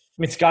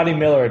 Scotty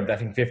Miller had, I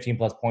think,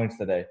 15-plus points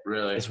today.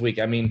 Really? This week.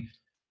 I mean,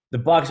 the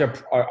Bucs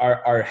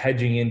are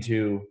hedging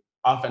into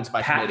offense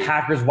by committee.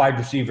 Packers wide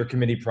receiver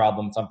committee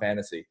problems on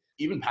fantasy.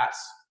 Even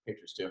Pats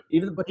Patriots too.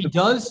 But he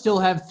does still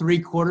have 3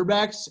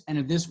 quarterbacks, and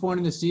at this point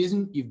in the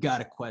season, you've got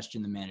to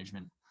question the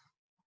management.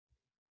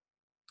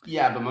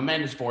 Yeah, but my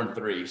man is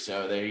 4-3,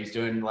 so there he's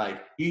doing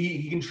like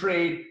he can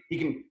trade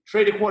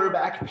a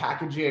quarterback,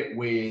 package it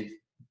with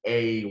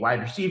a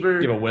wide receiver.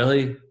 Yeah, but will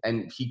he?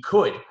 And he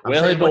could.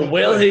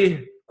 Will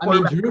he? I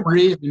mean, Drew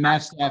Brees and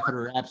Matt Stafford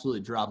are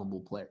absolutely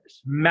droppable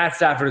players. Matt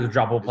Stafford is a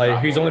droppable player.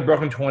 He's only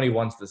broken 20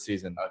 once this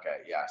season. Okay,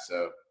 yeah,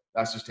 so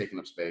that's just taking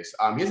up space.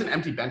 He has an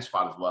empty bench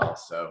spot as well,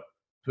 so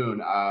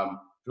Poon.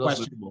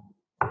 Questionable.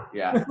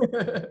 Yeah.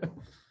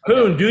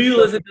 Poon, do you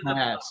listen to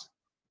the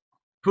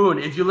Poon,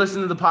 if you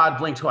listen to the pod,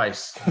 blink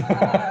twice.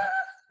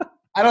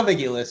 I don't think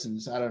he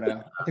listens. I don't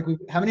know. I think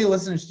how many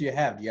listeners do you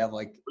have? Do you have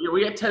like?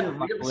 We get 10.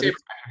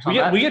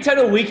 We get 10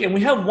 a week, and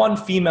we have 1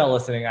 female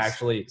listening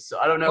actually. So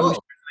I don't know. Who's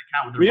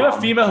account with we have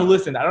a female who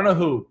listened. I don't know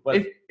who.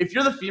 But if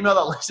you're the female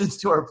that listens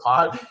to our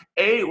pod,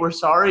 A, we're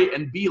sorry,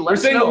 and B, let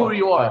us know who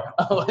you are.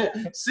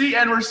 C,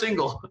 and we're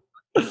single.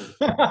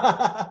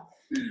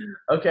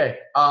 Okay,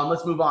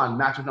 let's move on.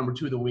 Matchup number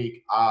 2 of the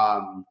week.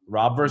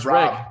 Rob versus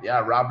Rick. Yeah,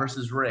 Rob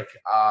versus Rick.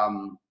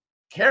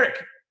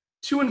 Carrick,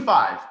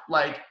 2-5.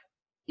 Like,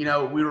 I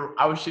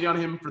was shitting on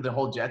him for the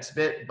whole Jets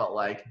bit, but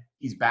like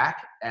he's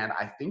back, and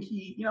I think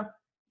he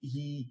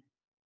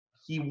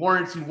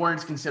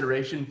warrants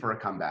consideration for a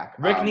comeback.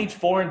 Rick needs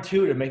 4-2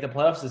 to make the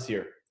playoffs this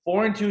year.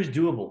 4-2 is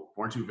doable.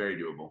 4-2,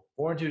 very doable.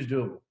 4-2 is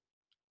doable.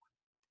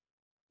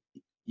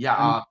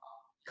 Yeah.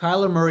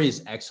 Kyler Murray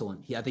is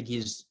excellent. I think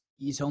he's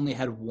only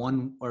had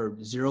 1 or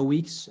 0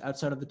 weeks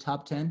outside of the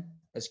top 10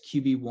 as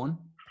QB1.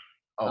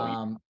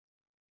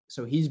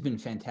 So he's been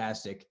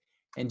fantastic.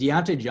 And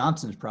Deontay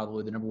Johnson is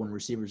probably the number 1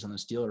 receivers on the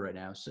Steelers right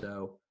now.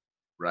 So,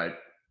 right.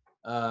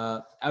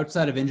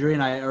 Outside of injury,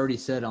 and I already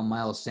said on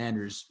Miles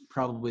Sanders,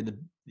 probably the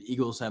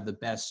Eagles have the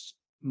best,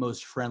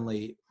 most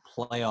friendly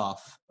playoff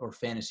or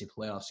fantasy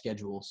playoff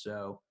schedule.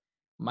 So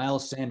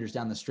Miles Sanders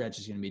down the stretch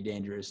is going to be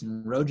dangerous.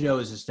 And Rojo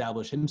has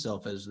established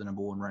himself as the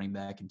number 1 running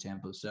back in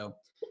Tampa. So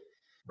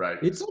right,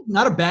 it's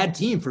not a bad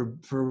team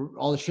for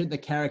all the shit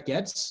that Carrick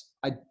gets.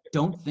 I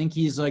don't think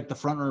he's like the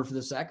front runner for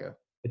the Sacco.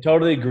 I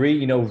totally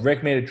agree.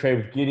 Rick made a trade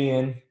with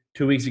Gideon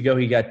 2 weeks ago.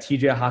 He got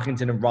T.J.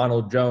 Hockenson and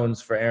Ronald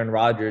Jones for Aaron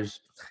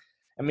Rodgers.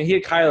 I mean, he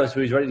had Kyler, so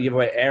he's ready to give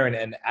away Aaron.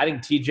 And adding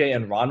T.J.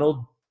 and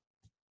Ronald,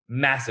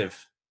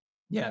 massive.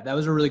 Yeah, that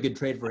was a really good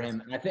trade for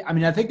him. And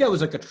I think that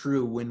was like a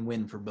true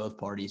win-win for both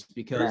parties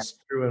because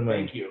true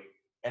win-win. Thank you.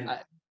 And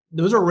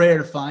those are rare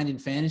to find in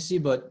fantasy,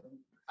 but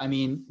I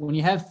mean, when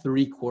you have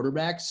 3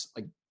 quarterbacks,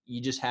 like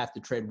you just have to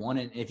trade one,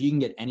 and if you can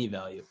get any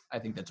value, I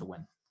think that's a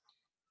win.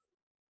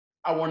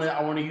 I want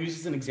to use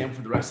this as an example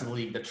for the rest of the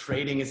league. The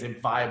trading is a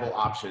viable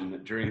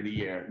option during the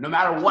year. No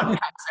matter what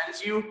Pat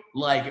sends you,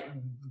 like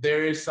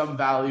there is some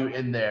value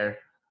in there.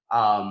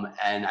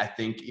 And I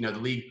think, the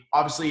league,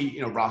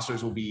 obviously,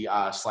 rosters will be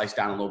sliced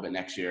down a little bit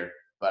next year,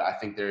 but I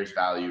think there's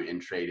value in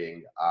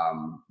trading.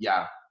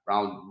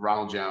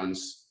 Ronald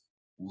Jones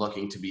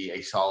looking to be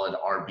a solid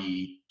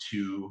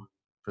RB2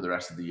 for the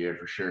rest of the year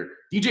for sure.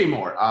 DJ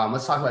Moore.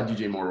 Let's talk about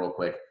DJ Moore real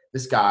quick.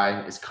 This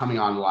guy is coming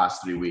on the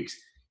last 3 weeks.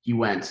 He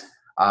went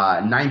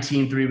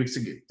 19 2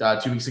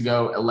 weeks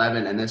ago,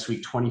 11, and this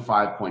week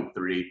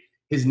 25.3.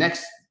 His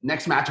next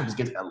matchup is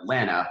against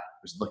Atlanta,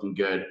 which is looking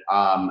good,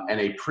 and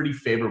a pretty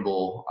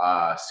favorable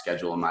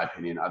schedule in my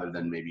opinion. Other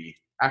than maybe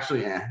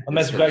actually,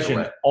 That's the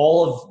question.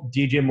 All of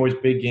DJ Moore's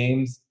big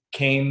games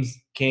came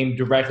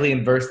directly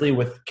inversely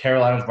with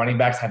Carolina's running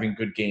backs having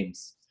good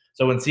games.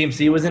 So when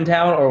CMC was in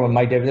town or when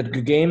Mike Davis had a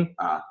good game,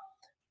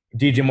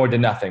 DJ Moore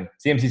did nothing.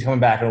 CMC's coming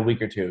back in a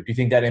week or two. Do you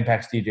think that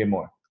impacts DJ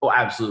Moore? Oh,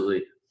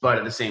 absolutely. But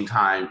at the same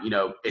time,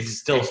 It's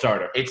still a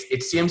starter.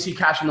 It's CMC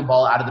catching the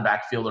ball out of the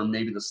backfield or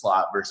maybe the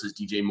slot versus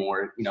DJ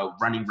Moore,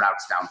 running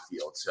routes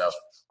downfield. So,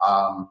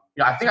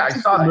 I think I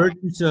saw the that.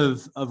 emergence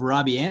of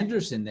Robbie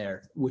Anderson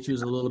there, which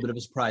was a little bit of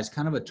a surprise.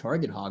 Kind of a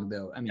target hog,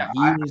 though. I mean,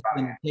 he has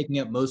been taking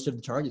up most of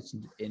the targets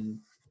in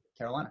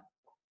Carolina.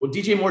 Well,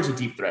 DJ Moore's a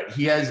deep threat.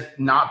 He has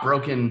not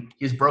broken.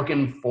 He's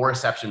broken 4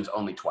 receptions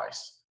only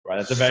twice. Right,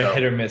 that's a very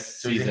hit or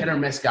miss. So he's a hit or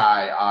miss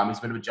guy. He's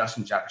a bit of a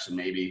Justin Jefferson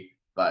maybe,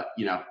 but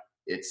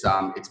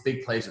it's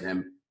big plays with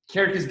him.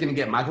 Carrick is going to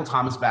get Michael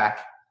Thomas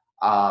back.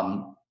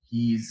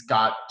 He's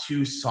got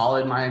 2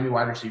 solid Miami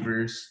wide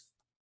receivers.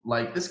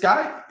 Like this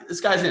guy's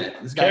in it.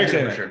 This guy's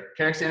in it for sure.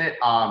 Carrick's in it.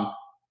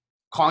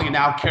 Calling it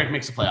now. Carrick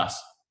makes the playoffs.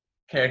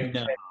 Carrick makes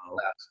the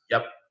playoffs.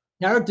 Yep.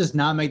 Carrick does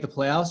not make the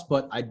playoffs,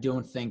 but I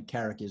don't think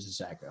Carrick is a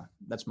Sacco.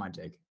 That's my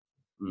take.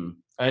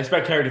 I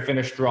expect Carrick to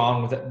finish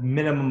strong with a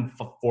minimum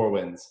 4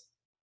 wins.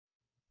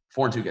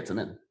 4-2 gets him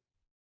in.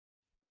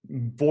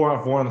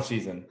 4 in the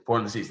season. 4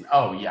 in the season.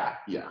 Oh yeah.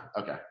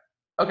 Okay.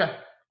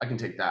 I can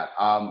take that.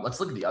 Let's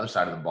look at the other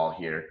side of the ball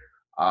here.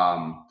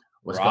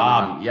 What's going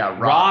on? Yeah,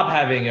 Rob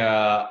having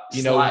a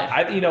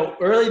slide.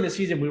 Early in the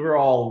season we were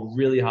all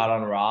really hot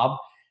on Rob,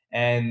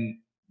 and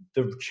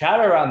the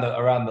chatter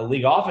around the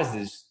league office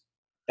is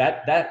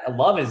that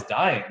love is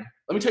dying.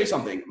 Let me tell you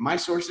something. My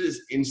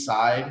sources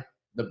inside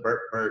the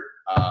Burt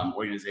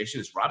organization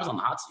is Rob is on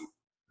the hot seat.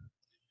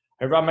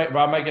 Hey, Rob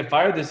might get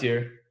fired this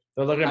year.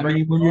 They're looking at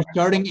when you're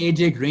starting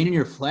AJ Green in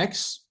your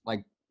flex,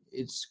 like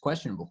it's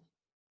questionable.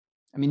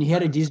 I mean, he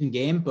had a decent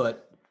game,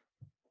 but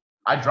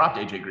I dropped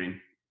AJ Green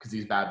because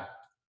he's bad.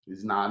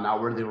 He's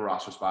not worthy of a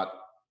roster spot.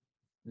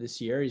 This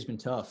year he's been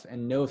tough,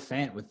 and Noah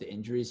Fant with the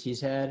injuries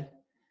he's had.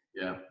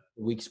 Yeah,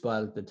 weak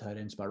spot at the tight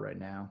end spot right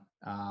now.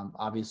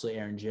 Obviously,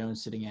 Aaron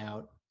Jones sitting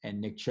out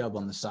and Nick Chubb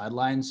on the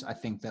sidelines. I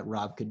think that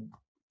Rob could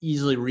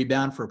easily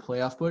rebound for a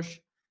playoff push,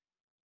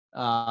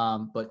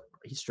 but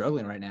he's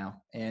struggling right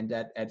now. And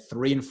at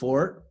 3 and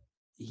 4,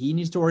 he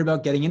needs to worry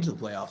about getting into the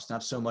playoffs,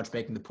 not so much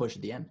making the push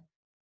at the end.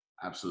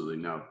 Absolutely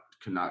no.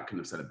 Couldn't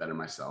have said it better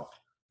myself.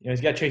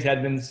 He's got Chase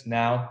Edmonds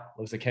now.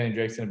 Looks like Kenny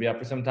Drake's going to be up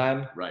for some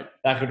time. Right.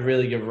 That could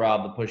really give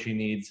Rob the push he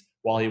needs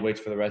while he waits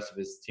for the rest of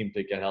his team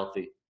to get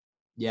healthy.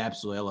 Yeah,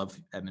 absolutely. I love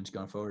Edmonds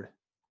going forward.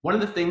 One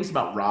of the things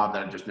about Rob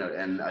that I just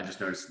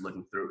noticed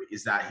looking through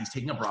is that he's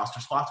taking up roster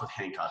spots with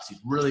handcuffs. He's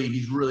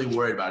really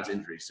worried about his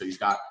injuries. So he's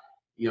got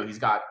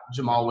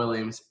Jamal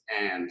Williams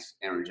and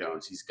Aaron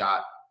Jones. He's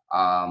got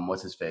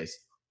what's his face?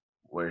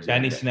 Where's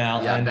Benny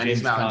Snell and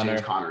James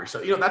Conner.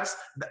 So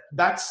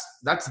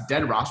that's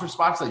dead roster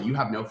spots that you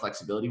have no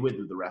flexibility with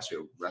the rest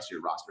of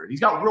your roster. He's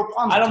got real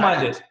problems. I don't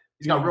mind it.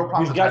 He's got real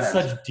problems. We've got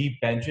such deep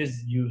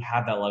benches. You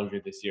have that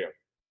luxury this year.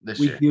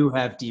 We do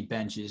have deep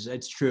benches.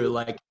 It's true.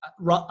 Like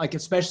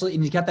especially,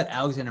 and he's got that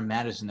Alexander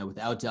Madison though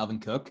without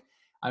Dalvin Cook.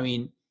 I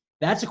mean,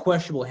 that's a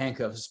questionable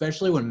handcuff,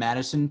 especially when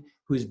Madison,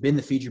 who's been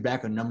the featured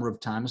back a number of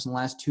times in the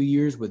last 2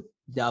 years with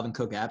Dalvin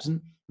Cook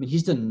absent. I mean,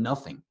 he's done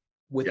nothing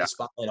with the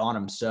spotlight on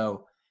him.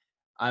 So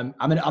I'm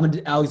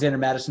an Alexander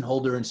Madison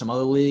holder in some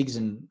other leagues,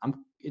 and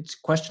it's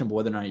questionable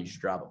whether or not you should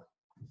drop him.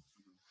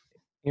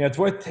 It's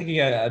worth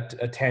taking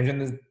a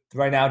tangent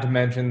right now to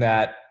mention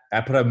that I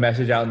put a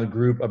message out in the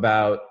group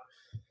about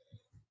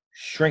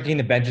shrinking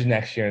the benches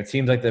next year. It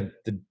seems like the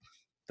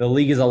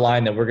league is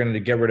aligned that we're going to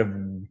get rid of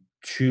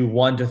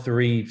 1 to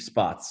 3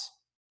 spots.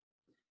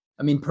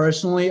 I mean,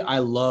 personally, I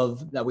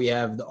love that we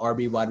have the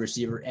RB wide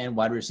receiver and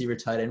wide receiver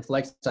tight end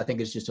flex. I think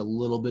it's just a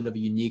little bit of a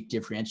unique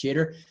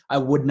differentiator. I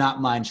would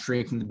not mind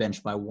shrinking the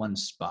bench by 1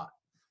 spot.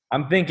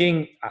 I'm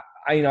thinking,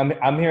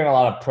 I'm hearing a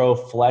lot of pro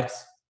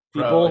flex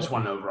people. Just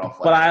one overall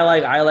flex. But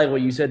I like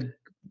what you said,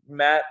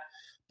 Matt.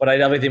 But I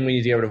definitely think we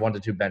need to get rid of 1 to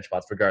 2 bench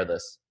spots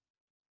regardless.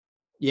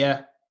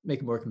 Yeah, make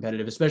it more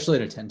competitive, especially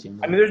in a 10-team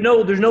league. I mean,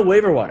 there's no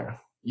waiver wire.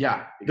 Yeah,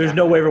 exactly. There's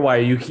no waiver wire.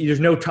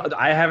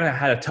 I haven't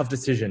had a tough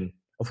decision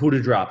of who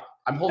to drop.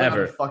 I'm holding on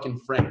to fucking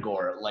Frank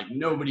Gore. Like,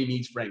 nobody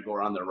needs Frank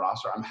Gore on their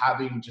roster. I'm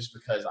having just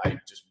because I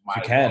just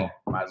might as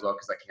well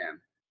because I can.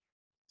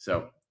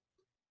 So,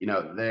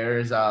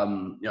 there's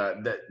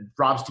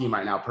Rob's team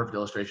right now, perfect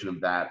illustration of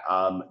that.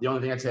 The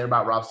only thing I'd say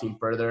about Rob's team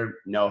further,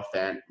 no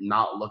offense,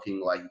 not looking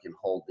like he can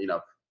hold,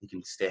 he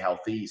can stay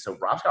healthy. So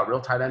Rob's got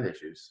real tight end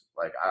issues.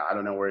 Like, I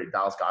don't know where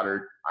Dallas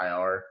Goedert,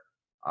 IR.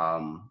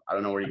 I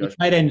don't know where he goes.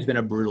 Tight end has been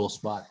a brutal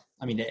spot.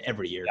 I mean,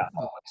 every year. Yeah,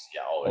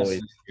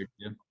 always.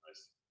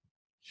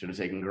 Should have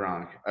taken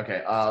Gronk.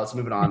 Okay, let's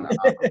move it on.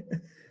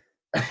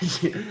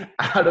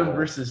 Adam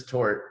versus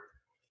Tort.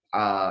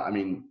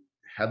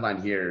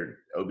 Headline here,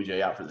 OBJ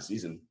out for the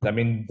season. That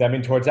mean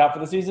Tort's out for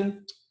the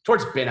season?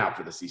 Tort's been out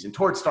for the season.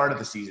 Tort started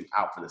the season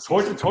out for the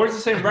season. Tort's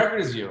the same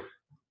record as you.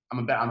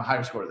 I'm a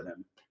higher score than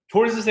him.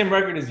 Tort is the same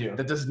record as you.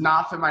 That does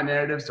not fit my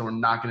narrative, so we're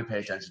not going to pay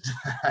attention to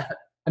that.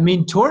 I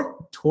mean,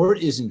 Tort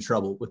is in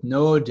trouble with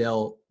no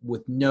Odell,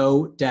 with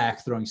no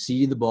Dak throwing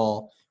CD the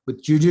ball,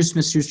 with Juju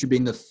Smith-Schuster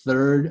being the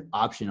 3rd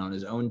option on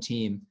his own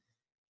team.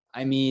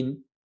 I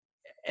mean,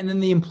 And then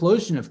the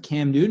implosion of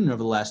Cam Newton over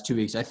the last 2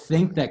 weeks. I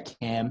think that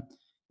Cam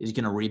is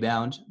going to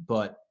rebound,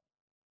 but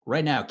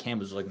right now Cam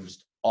was looking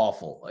just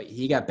awful. Like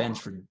he got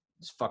benched for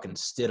fucking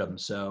Stidham.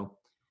 So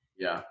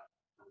Yeah.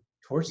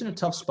 Tort's in a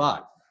tough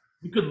spot.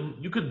 You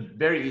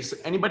could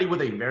anybody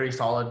with a very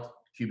solid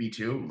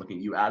QB2, looking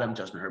at you, Adam,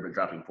 Justin Herbert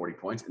dropping 40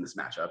 points in this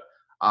matchup,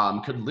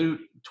 could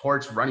loot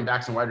Tort's running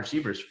backs and wide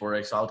receivers for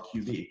a solid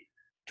QB.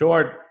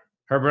 Tort,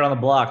 Herbert on the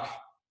block.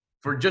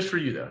 Just for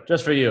you, though.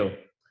 Just for you.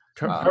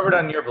 Herbert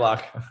on your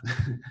block.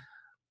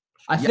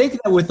 I think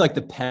that with like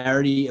the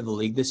parity of the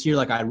league this year,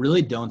 like I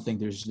really don't think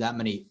there's that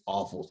many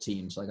awful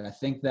teams. Like I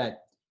think that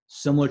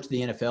similar to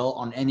the NFL,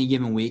 on any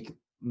given week,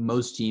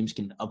 most teams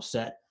can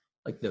upset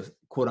like the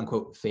quote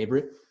unquote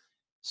favorite.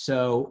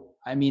 So,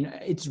 I mean,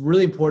 it's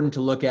really important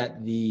to look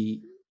at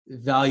the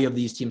value of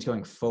these teams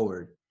going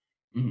forward.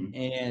 Mm-hmm.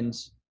 And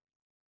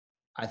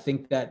I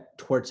think that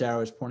Tort's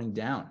arrow is pointing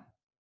down.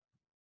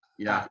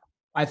 Yeah.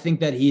 I think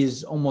that he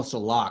is almost a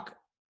lock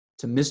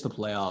to miss the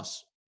playoffs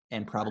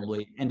and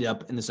probably end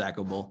up in the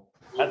Sacco Bowl.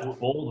 That's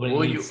bold when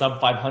you need sub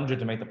 500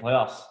 to make the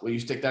playoffs. Will you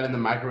stick that in the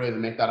microwave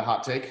and make that a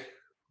hot take?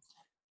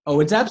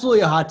 Oh, it's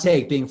absolutely a hot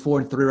take being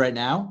 4-3 right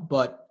now.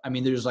 But, I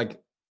mean, there's like,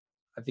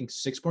 I think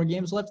 6 more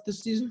games left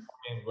this season.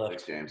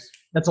 6 games.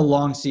 That's a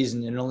long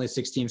season, and only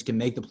 6 teams can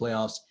make the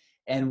playoffs.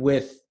 And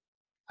with,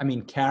 I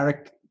mean,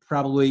 Carrick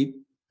probably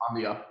on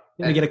the up.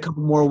 Going to get a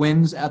couple more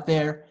wins out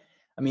there.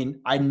 I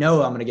mean, I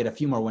know I'm going to get a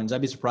few more wins.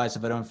 I'd be surprised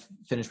if I don't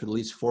finish with at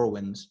least 4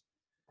 wins.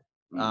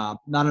 Not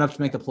enough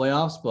to make the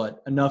playoffs,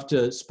 but enough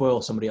to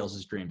spoil somebody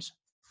else's dreams.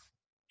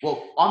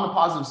 Well, on the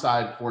positive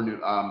side for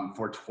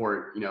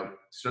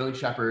Sterling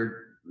Shepard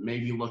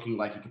maybe looking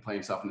like he could play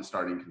himself in the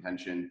starting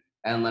contention,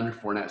 and Leonard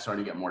Fournette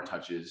starting to get more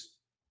touches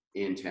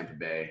in Tampa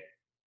Bay.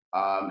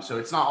 So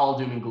it's not all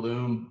doom and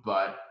gloom,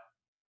 but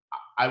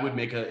I would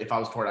if I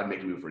was Tort, I'd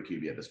make a move for a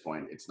QB at this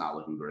point. It's not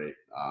looking great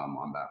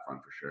on that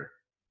front for sure.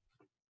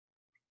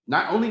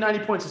 Only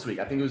 90 points this week.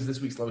 I think it was this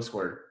week's lowest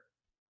score.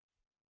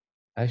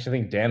 I actually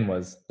think Dan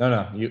was.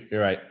 No,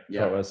 you're right.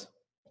 Yeah, it was.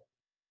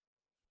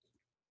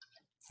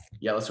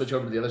 Yeah, let's switch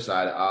over to the other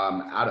side.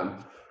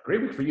 Adam,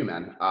 great week for you,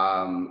 man.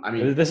 I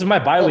mean, this is my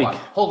bye week.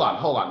 Hold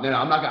on. No,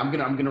 I'm not. I'm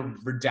gonna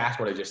redact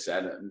what I just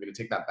said. I'm gonna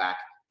take that back.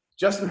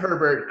 Justin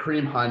Herbert,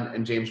 Kareem Hunt,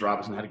 and James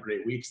Robinson had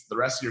great weeks. The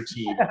rest of your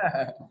team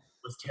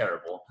was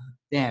terrible.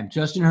 Damn,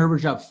 Justin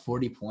Herbert dropped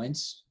 40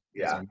 points.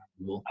 Yeah.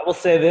 I will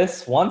say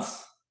this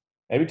once,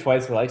 maybe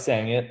twice. I like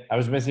saying it. I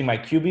was missing my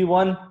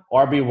QB1,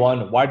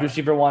 RB1, wide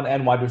receiver 1,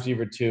 and wide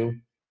receiver 2,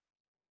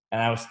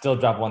 and I was still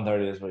dropped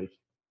 130 this week.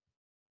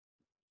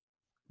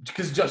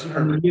 Because Justin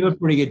Herbert, you have a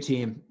pretty good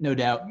team, no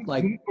doubt.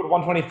 Like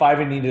 125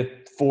 and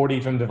needed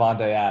 40 from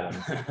Devontae Adams.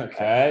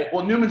 Okay.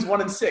 Well, Newman's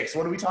 1-6.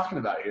 What are we talking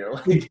about here?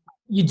 Like,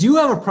 you do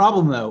have a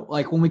problem though.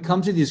 Like when we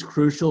come to these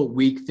crucial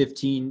week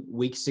 15,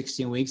 week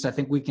 16 weeks, I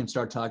think we can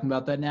start talking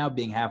about that now,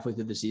 being halfway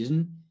through the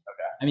season.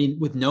 Okay. I mean,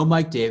 with no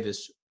Mike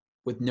Davis,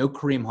 with no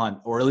Kareem Hunt,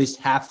 or at least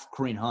half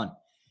Kareem Hunt.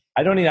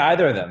 I don't need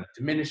either of them.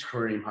 Diminish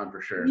Kareem Hunt for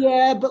sure.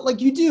 Yeah, but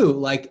like you do,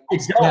 like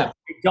it's depth.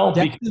 Don't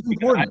Depth is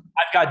important.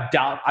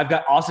 I've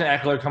got Austin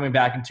Eckler coming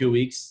back in 2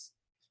 weeks,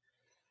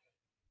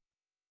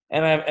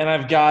 and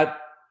I've got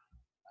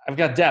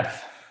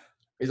depth.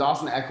 Is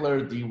Austin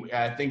Eckler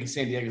I think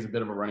San Diego is a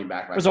bit of a running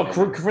back. So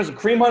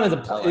Kareem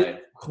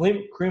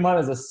Hunt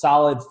is a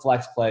solid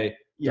flex play.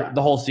 Yeah.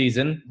 The whole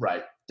season.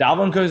 Right.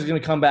 Dalvin Cook is going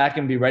to come back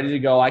and be ready to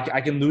go.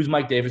 I can lose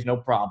Mike Davis, no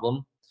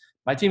problem.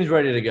 My team's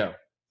ready to go.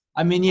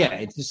 I mean, yeah,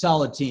 it's a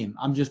solid team.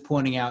 I'm just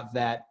pointing out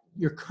that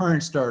your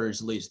current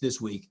starters, at least this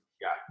week,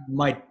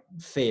 might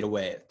fade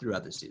away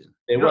throughout the season.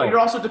 You're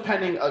also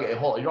depending. Okay,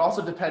 hold on. You're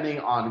also depending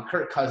on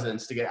Kirk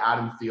Cousins to get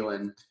Adam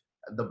Thielen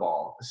the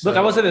ball. So, look,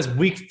 I will say this: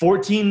 week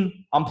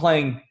 14, I'm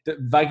playing the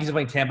Vikings are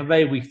playing Tampa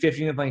Bay. Week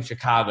 15, I'm playing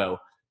Chicago.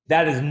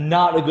 That is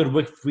not a good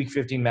week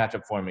 15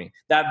 matchup for me.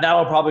 That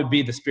will probably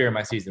be the spear of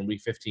my season,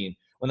 week 15,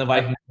 when the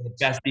Vikings are the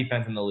best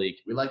defense in the league.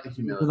 We like the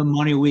humility. Those are the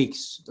money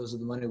weeks. Those are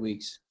the money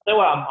weeks. So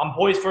I'm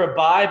poised for a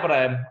bye, but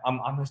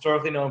I'm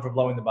historically known for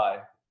blowing the bye.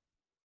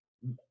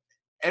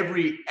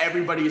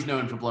 Everybody is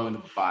known for blowing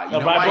the bye.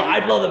 No, but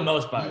I blow the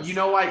most buys. You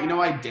know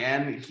why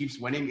Dan keeps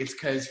winning? It's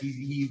because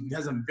he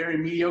has a very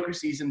mediocre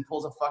season,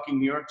 pulls a fucking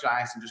New York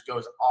Giants, and just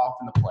goes off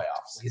in the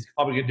playoffs. He's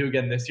probably gonna do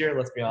again this year.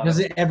 Let's be honest.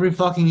 Does it every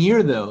fucking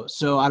year though?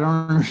 So I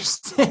don't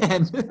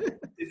understand.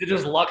 Is it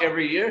just luck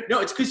every year? No,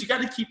 it's because you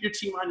got to keep your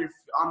team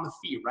on the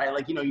feet, right?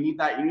 Like you need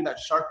that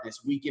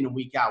sharpness week in and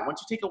week out.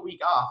 Once you take a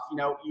week off,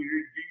 you're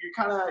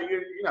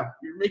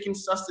making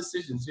sus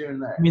decisions here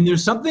and there. I mean,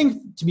 there's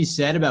something to be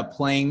said about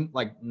playing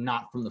like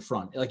not from the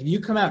front. Like if you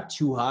come out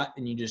too hot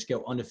and you just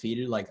go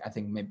undefeated, like I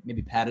think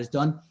maybe Pat has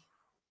done,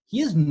 he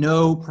has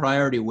no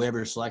priority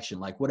waiver selection.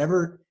 Like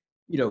whatever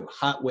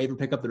hot waiver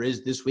pickup there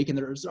is this week, and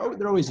there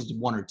always is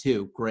 1 or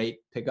 2 great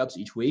pickups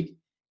each week.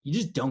 You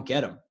just don't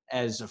get them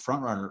as a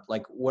front runner.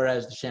 Like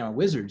whereas the Shamwow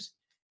Wizards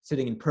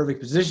sitting in perfect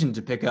position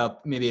to pick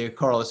up maybe a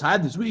Carlos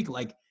Hyde this week,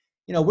 like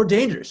we're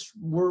dangerous.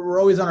 We're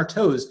always on our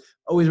toes,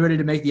 always ready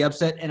to make the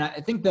upset. And I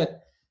think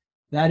that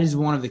that is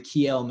one of the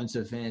key elements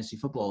of fantasy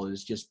football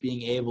is just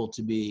being able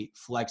to be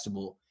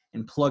flexible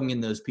and plugging in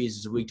those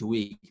pieces week to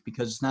week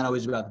because it's not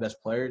always about the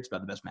best player. It's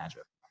about the best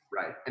matchup.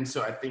 Right. And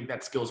so I think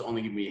that skill is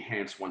only going to be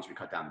enhanced once we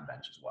cut down the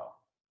bench as well.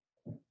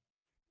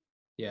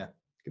 Yeah,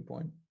 good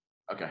point.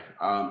 Okay.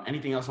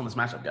 Anything else on this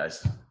matchup,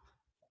 guys? I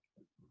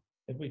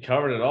think we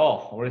covered it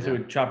all. What do you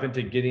think we chop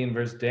into Gideon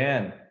versus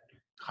Dan?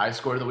 High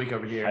score of the week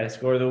over here. High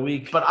score of the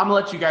week. But I'm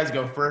going to let you guys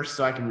go first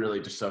so I can really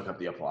just soak up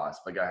the applause.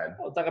 But go ahead.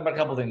 We'll talk about a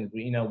couple things.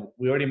 We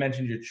already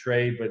mentioned your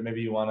trade, but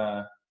maybe you want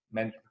to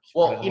mention.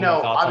 Well,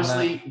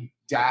 obviously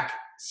Dak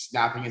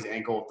snapping his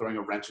ankle, throwing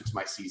a wrench into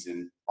my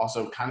season.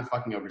 Also kind of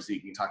fucking over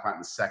Zeke. We can talk about it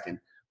in a second.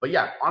 But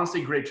yeah,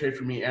 honestly, great trade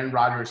for me. Aaron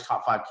Rodgers,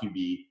 top 5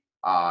 QB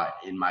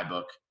in my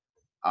book.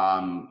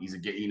 He's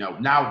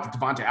now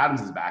Devontae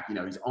Adams is back.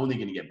 He's only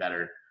going to get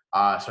better,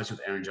 especially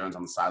with Aaron Jones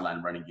on the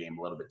sideline, running game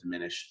a little bit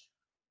diminished.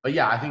 But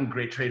yeah, I think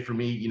great trade for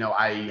me.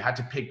 I had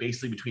to pick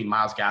basically between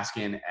Myles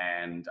Gaskin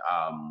and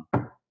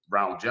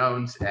Ronald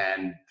Jones,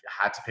 and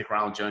had to pick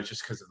Ronald Jones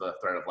just because of the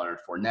threat of Leonard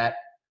Fournette.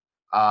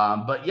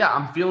 But yeah,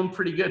 I'm feeling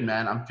pretty good,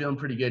 man. I'm feeling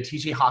pretty good.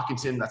 TJ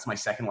Hawkinson, that's my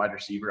second wide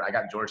receiver. I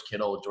got George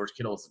Kittle. George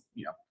Kittle's,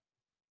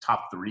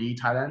 top 3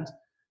 tight end.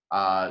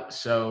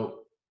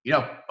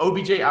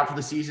 OBJ out for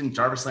the season.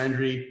 Jarvis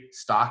Landry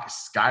stock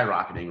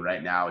skyrocketing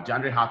right now.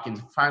 DeAndre Hopkins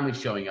finally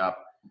showing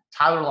up.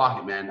 Tyler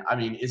Lockett, man. I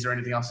mean, is there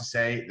anything else to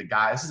say? The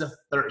guy, this is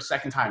the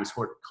second time he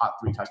caught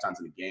 3 touchdowns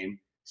in a game.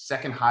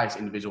 Second highest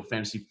individual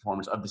fantasy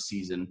performance of the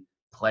season,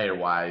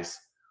 player-wise.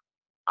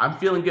 I'm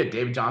feeling good.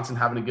 David Johnson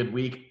having a good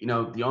week.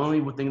 The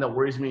only thing that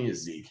worries me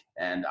is Zeke.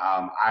 And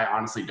I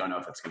honestly don't know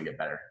if it's going to get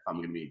better, if I'm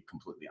going to be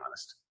completely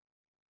honest.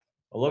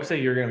 It looks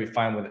like you're going to be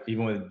fine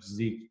even with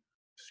Zeke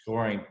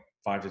scoring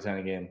 5 to 10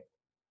 a game.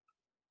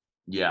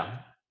 Yeah.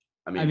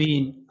 I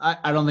mean,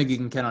 I don't think you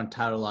can count on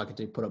Tyler Lockett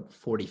to put up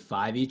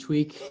 45 each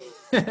week.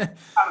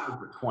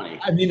 For 20.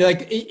 I mean,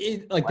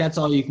 that's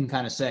all you can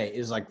kind of say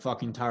is like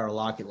fucking Tyler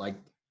Lockett. Like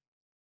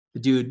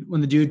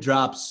when the dude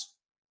drops,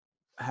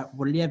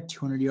 what did he have?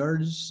 200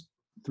 yards,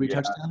 3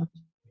 touchdowns,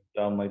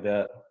 something like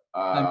that.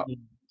 Real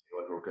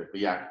quick, but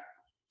yeah,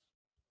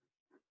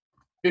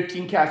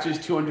 15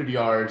 catches, 200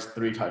 yards,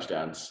 3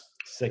 touchdowns.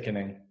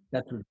 Sickening.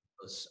 That's ridiculous.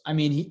 I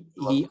mean,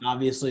 he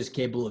obviously is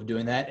capable of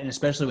doing that, and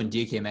especially when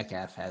DK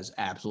Metcalf has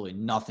absolutely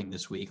nothing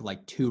this week,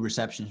 like 2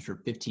 receptions for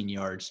 15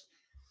 yards,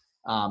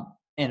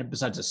 and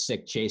besides a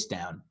sick chase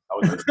down.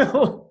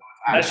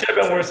 That should have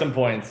been worth some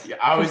points. Yeah,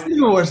 I was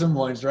even worth some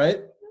points,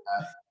 right?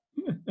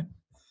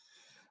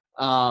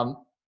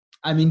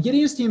 I mean,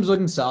 Gideon's team's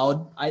looking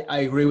solid. I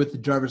agree with the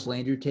Jarvis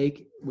Landry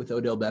take with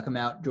Odell Beckham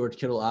out. George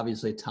Kittle,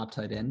 obviously a top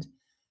tight end.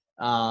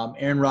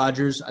 Aaron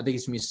Rodgers, I think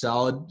it's going to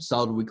be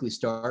solid weekly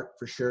start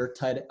for sure.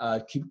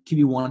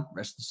 QB1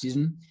 rest of the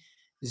season.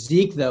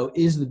 Zeke, though,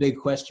 is the big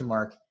question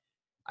mark.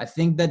 I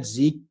think that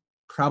Zeke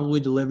probably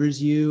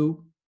delivers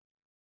you,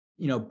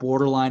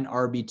 borderline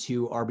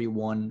RB2,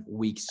 RB1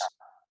 weeks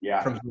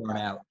from here on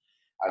out.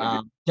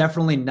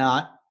 Definitely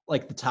not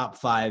like the top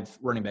 5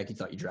 running back you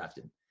thought you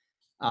drafted.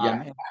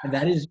 And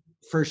that is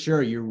for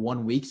sure your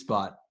 1 weak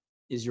spot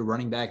is your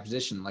running back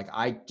position. Like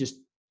I just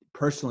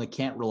personally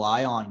can't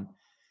rely on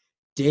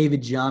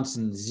David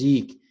Johnson,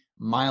 Zeke,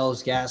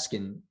 Myles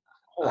Gaskin.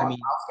 Myles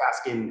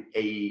Gaskin,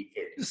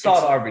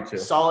 solid RB2.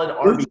 Solid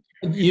RB2.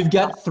 You've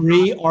got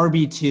 3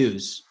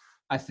 RB2s,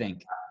 I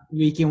think,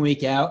 week in,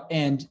 week out.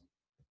 And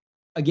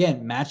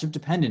again, matchup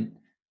dependent.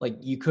 Like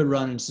you could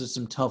run into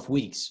some tough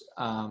weeks.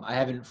 I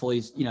haven't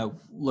fully,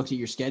 looked at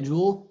your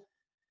schedule,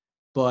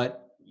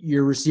 but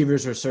your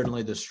receivers are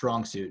certainly the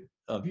strong suit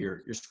of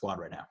your squad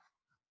right now.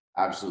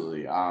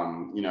 Absolutely.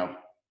 I'm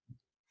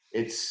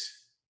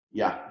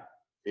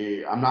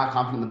not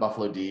confident in the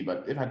Buffalo D,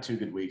 but they've had 2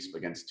 good weeks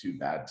against 2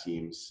 bad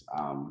teams.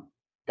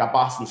 Got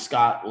Boston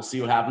Scott. We'll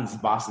see what happens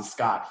with Boston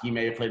Scott. He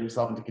may have played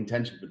himself into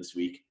contention for this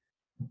week.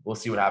 We'll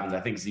see what happens. I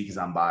think Zeke is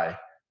on bye.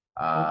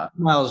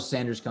 Miles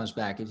Sanders comes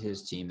back at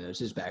his team. There's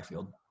his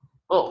backfield.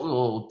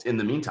 Well, in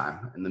the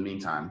meantime.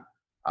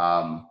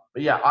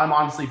 But yeah, I'm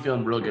honestly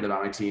feeling real good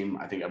about my team.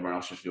 I think everyone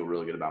else should feel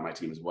really good about my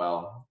team as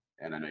well.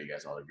 And I know you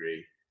guys all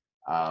agree.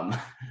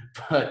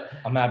 But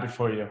I'm happy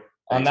for you.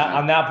 Thanks,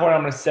 on that point,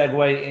 I'm going to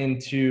segue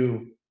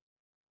into.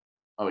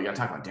 Oh, we got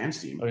to talk about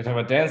Dan's team. We're going to talk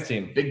about Dan's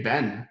team. Big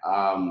Ben.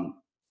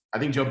 I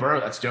think Joe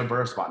Burrow. That's Joe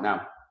Burrow's spot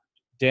now.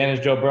 Dan is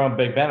Joe Burrow and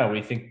Big Ben.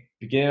 I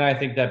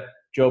think that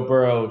Joe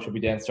Burrow should be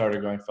Dan's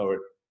starter going forward.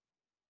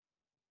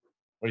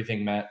 What do you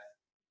think, Matt?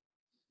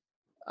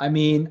 I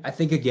mean, I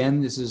think, again,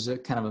 this is a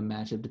kind of a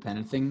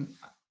matchup-dependent thing.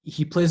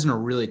 He plays in a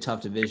really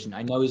tough division.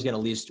 I know he's got at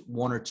least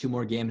 1 or 2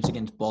 more games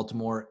against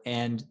Baltimore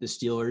and the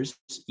Steelers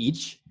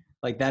each.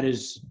 Like, that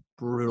is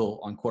brutal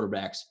on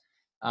quarterbacks.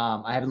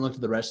 I haven't looked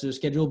at the rest of the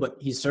schedule, but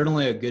he's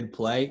certainly a good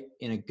play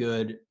in a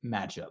good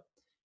matchup.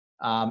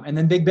 And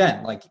then Big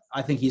Ben, like,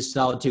 I think he's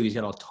solid too. He's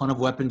got a ton of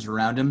weapons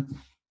around him.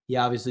 He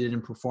obviously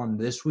didn't perform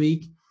this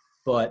week,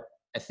 but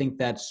I think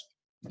that's,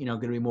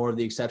 going to be more of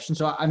the exception.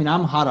 So, I mean,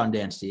 I'm hot on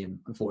Dan's team,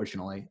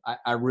 unfortunately.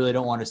 I really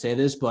don't want to say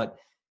this, but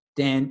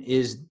Dan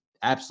is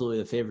absolutely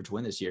the favorite to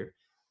win this year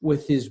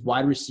with his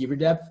wide receiver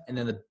depth and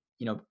then the,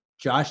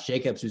 Josh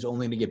Jacobs, who's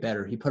only going to get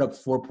better. He put up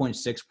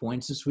 4.6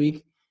 points this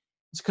week.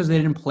 It's because they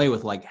didn't play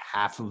with like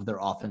half of their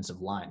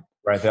offensive line.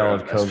 Right, they all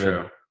have That's COVID.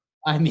 true.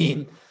 I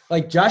mean,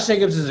 like Josh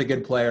Jacobs is a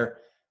good player.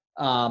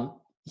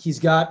 He's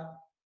got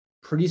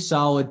pretty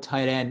solid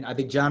tight end. I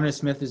think Jonathan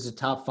Smith is a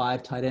top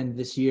 5 tight end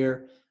this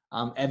year.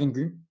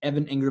 Evan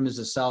Ingram is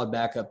a solid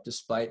backup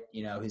despite,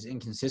 his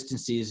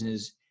inconsistencies and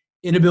his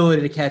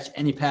inability to catch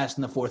any pass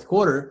in the fourth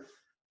quarter.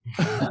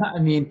 I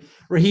mean,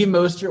 Raheem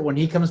Mostert, when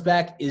he comes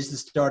back, is the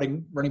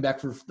starting running back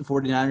for the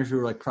 49ers, who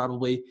are like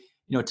probably,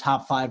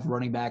 top 5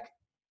 running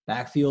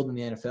backfield in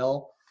the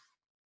NFL.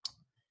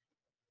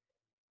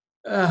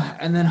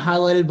 And then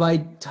highlighted by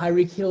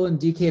Tyreek Hill and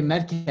DK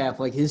Metcalf.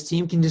 Like, his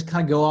team can just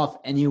kind of go off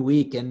any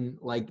week. And,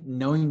 like,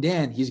 knowing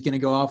Dan, he's going to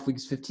go off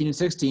weeks 15 and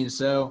 16.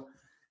 So,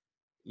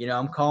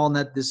 I'm calling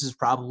that this is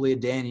probably a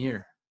Dan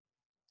year.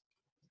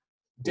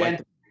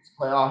 Dan,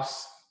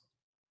 playoffs.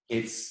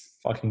 It's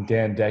Fucking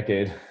Dan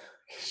decade.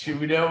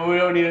 we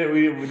don't need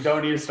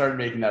to start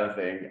making that a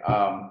thing.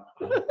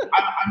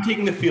 I'm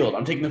taking the field.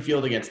 I'm taking the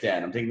field against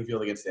Dan.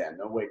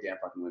 No way Dan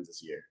fucking wins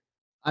this year.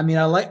 I mean,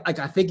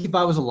 I think if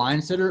I was a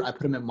line sitter, I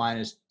put him at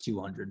minus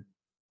 200.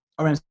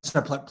 Or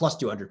plus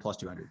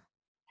 200.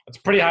 It's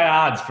pretty high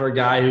odds for a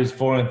guy who's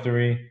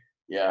 4-3.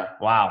 Yeah.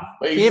 Wow.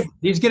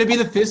 He's going to be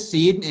the 5th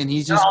seed, and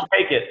he's just. I'll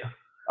take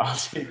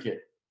it.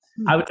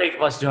 I would take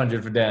plus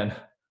 200 for Dan.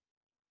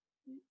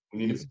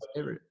 He's his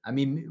favorite. I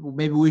mean,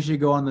 maybe we should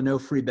go on the No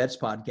Free Bets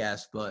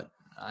podcast, but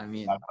I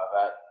mean,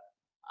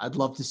 I'd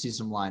love to see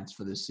some lines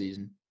for this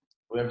season.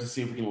 We have to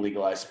see if we can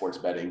legalize sports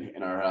betting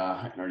in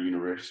our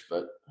universe,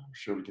 but I'm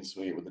sure we can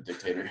swing it with the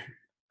dictator.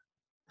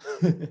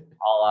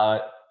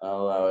 I'll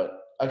allow it.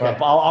 Okay,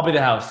 I'll be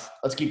the house.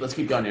 Let's keep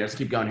going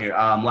here.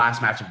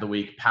 Last match of the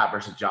week: Pat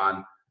versus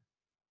John.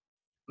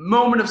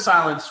 Moment of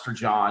silence for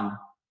John.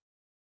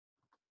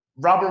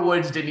 Robert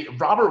Woods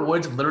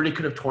literally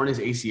could have torn his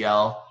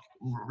ACL.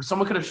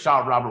 Someone could have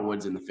shot Robert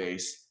Woods in the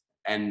face,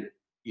 and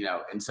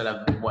instead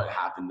of what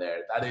happened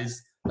there, that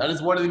is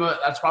one of the most.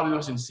 That's probably the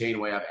most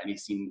insane way I've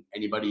seen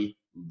anybody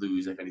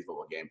lose any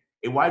football game.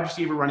 A wide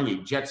receiver running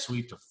a jet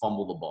sweep to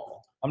fumble the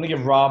ball. I'm gonna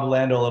give Rob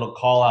Lando a little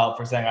call out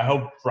for saying, "I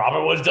hope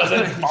Robert Woods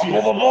doesn't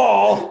fumble the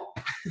ball."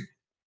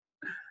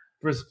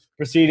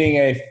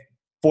 Proceeding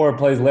 4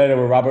 plays later,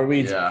 where Robert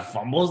Woods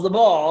fumbles the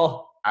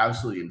ball.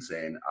 Absolutely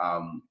insane.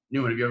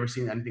 Newman, have you ever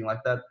seen anything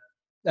like that?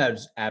 That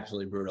was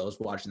absolutely brutal. I was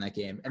watching that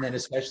game. And then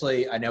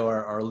especially, I know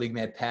our league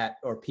mate Pat,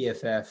 or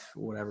PFF,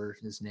 whatever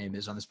his name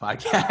is on this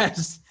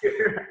podcast.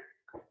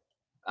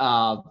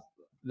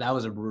 That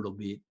was a brutal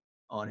beat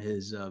on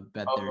his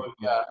bet there.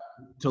 Yeah.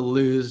 To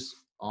lose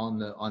on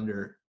the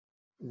under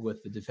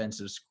with the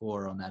defensive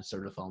score on that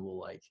sort of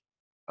fumble,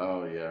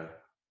 Oh, yeah.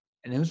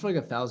 And it was like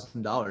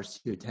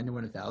 $1,000 too. 10 to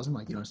win 1,000.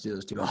 Like, you don't see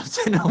those too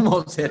often,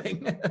 almost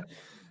hitting.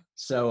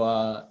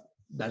 So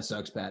that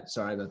sucks, Pat.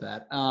 Sorry about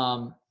that.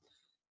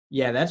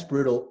 Yeah, that's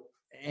brutal.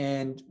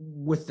 And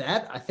with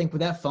that, I think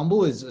with that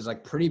fumble is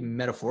like pretty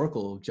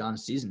metaphorical of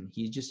John's season.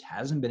 He just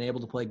hasn't been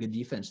able to play good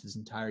defense this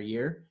entire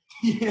year.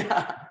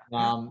 Yeah.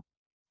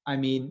 I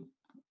mean,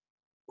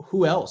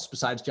 who else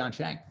besides John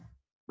Shank?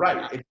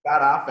 Right. It's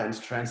bad offense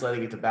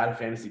translating into bad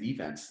fantasy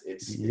defense.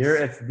 It's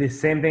the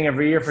same thing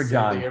every year for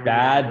John.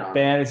 Bad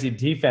fantasy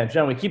defense.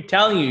 John, we keep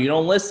telling you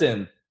don't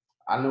listen.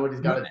 I don't know what he's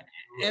got to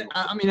do.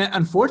 I mean,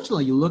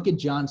 unfortunately, you look at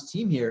John's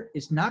team here,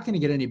 it's not going to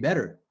get any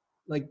better.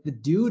 Like, the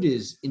dude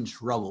is in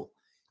trouble.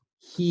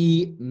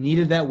 He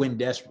needed that win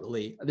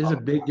desperately. There's a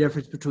big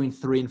difference between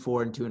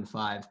 3-4 and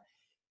 2-5.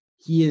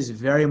 He is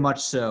very much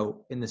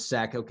so in the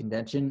Sacco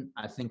contention.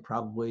 I think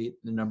probably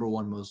the number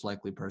one most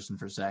likely person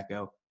for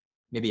Sacco,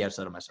 maybe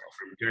outside of myself.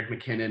 Derek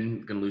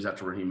McKinnon going to lose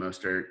after Raheem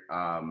Mostert.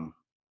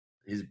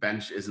 His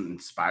bench isn't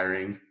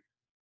inspiring.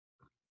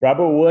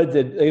 Robert Woods,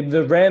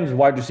 the Rams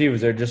wide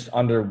receivers are just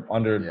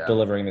under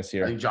delivering this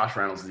year. I think Josh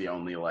Reynolds is the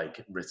only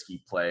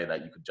risky play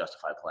that you could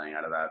justify playing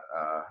out of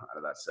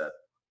that set.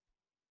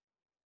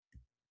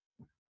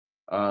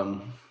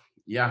 On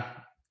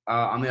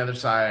the other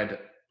side,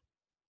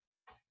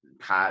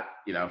 Pat,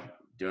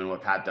 doing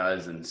what Pat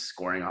does and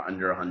scoring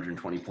under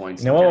 120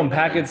 points. When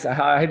Pat gets,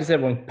 I hate to say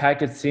it, when Pat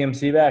gets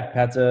CMC back,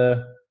 Pat's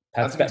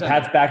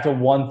back to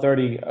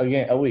 130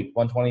 again a week,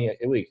 120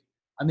 a week.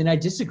 I mean, I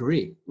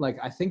disagree. Like,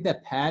 I think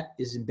that Pat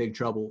is in big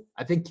trouble.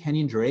 I think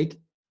Kenyon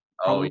Drake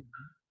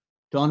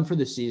done for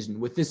the season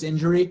with this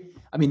injury.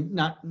 I mean,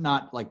 not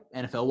like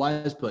NFL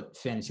wise, but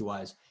fantasy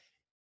wise.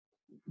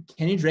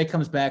 Kenyon Drake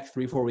comes back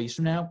 3-4 weeks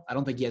from now. I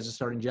don't think he has a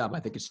starting job. I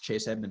think it's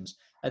Chase Edmonds.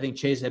 I think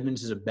Chase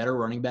Edmonds is a better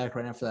running back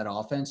right now for that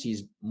offense.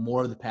 He's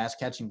more of the pass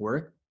catching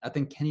work. I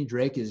think Kenyon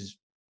Drake is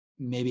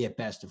maybe at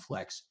best a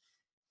flex.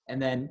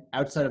 And then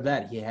outside of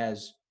that, he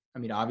has,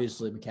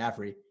 obviously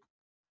McCaffrey,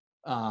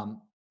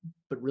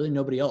 but really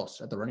nobody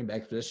else at the running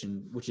back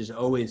position, which is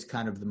always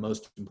kind of the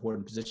most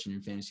important position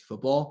in fantasy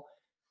football,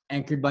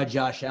 anchored by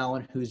Josh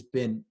Allen, who's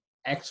been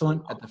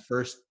excellent at the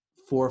first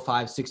 4,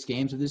 5, 6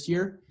 games of this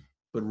year,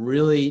 but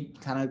really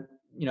kind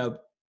of,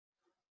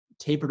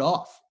 tapered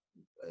off,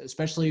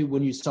 especially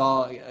when you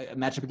saw a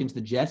matchup against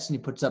the Jets and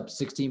he puts up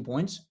 16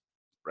 points.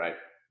 Right.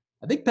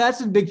 I think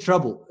Pat's in big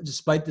trouble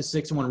despite the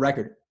 6-1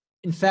 record.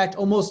 In fact,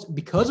 almost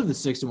because of the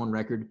 6-1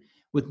 record,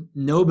 with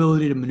no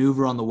ability to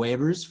maneuver on the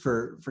waivers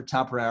for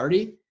top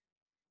priority,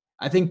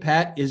 I think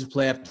Pat is a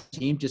playoff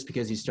team just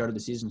because he started the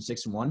season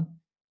 6-1,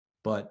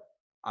 but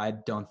I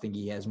don't think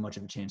he has much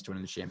of a chance to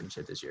win the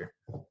championship this year.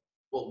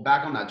 Well,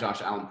 back on that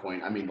Josh Allen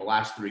point, I mean, the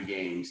last 3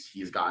 games,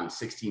 he's gotten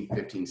 16,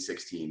 15,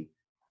 16.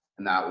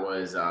 And that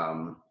was,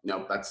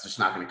 that's just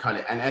not going to cut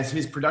it. And as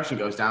his production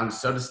goes down,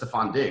 so does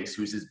Stephon Diggs,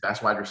 who's his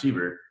best wide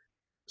receiver.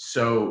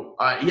 So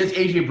he has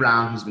A.J.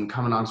 Brown, who's been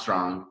coming on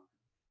strong.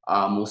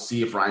 We'll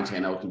see if Ryan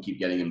Tannehill can keep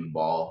getting him the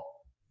ball.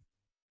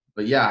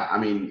 But, yeah, I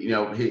mean,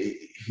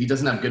 he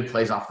doesn't have good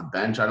plays off the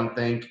bench, I don't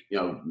think.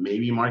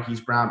 Maybe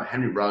Marquise Brown, but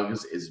Henry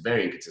Ruggs is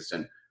very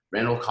inconsistent.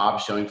 Randall Cobb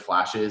showing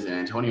flashes, and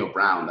Antonio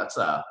Brown, that's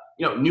a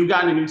new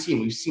guy in a new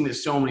team. We've seen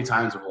this so many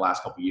times over the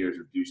last couple of years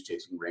with dudes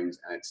chasing rings,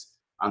 and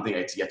I don't think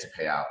it's yet to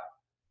pay out.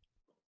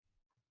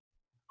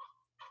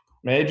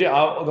 The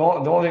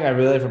only thing I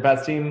really like for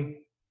Pat's team,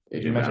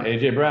 you mentioned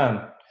A.J.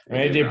 Brown.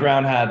 A.J.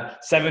 Brown had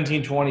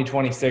 17, 20,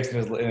 26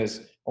 in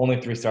his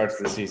only 3 starts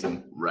this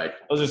season. Right.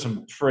 Those are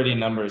some pretty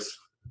numbers.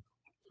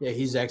 Yeah,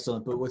 he's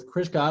excellent. But with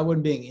Chris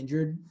Godwin being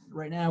injured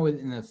right now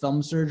in the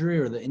thumb surgery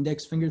or the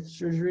index finger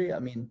surgery, I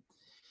mean,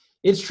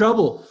 it's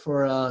trouble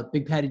for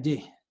Big Patty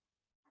D.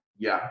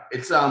 Yeah,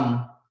 it's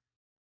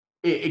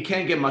it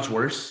can't get much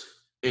worse.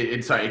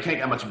 It can't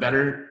get much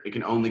better. It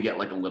can only get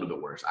like a little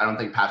bit worse. I don't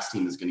think Pat's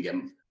team is going to get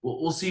him.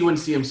 We'll see when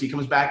CMC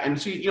comes back, and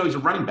see, he's a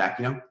running back.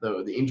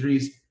 The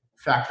injuries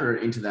factor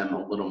into them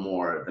a little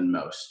more than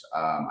most,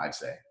 I'd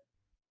say.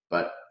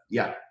 But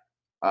yeah,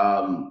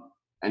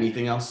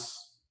 anything else?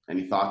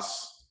 Any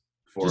thoughts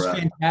for? Just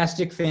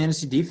fantastic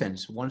fantasy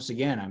defense once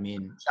again. I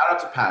mean, shout out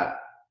to Pat.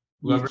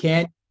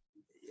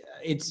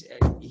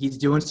 He's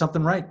doing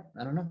something right.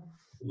 I don't know.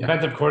 Yeah.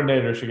 Defensive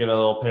coordinator should get a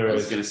little pay raise. I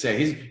was going to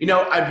say,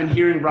 I've been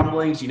hearing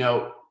rumblings,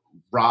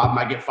 Rob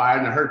might get fired,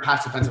 and I heard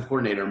Pat's defensive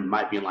coordinator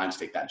might be in line to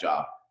take that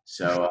job.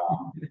 So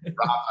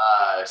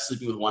Rob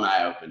sleeping with one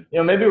eye open.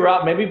 Maybe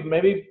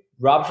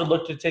Rob should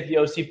look to take the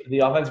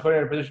offensive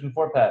coordinator position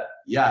for Pat.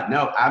 Yeah,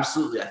 no,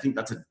 absolutely. I think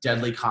that's a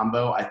deadly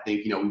combo. I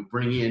think, we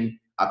bring in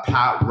a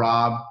Pat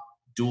Rob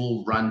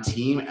dual run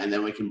team, and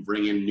then we can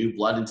bring in new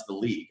blood into the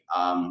league.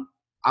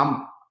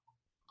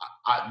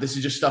 This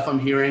is just stuff I'm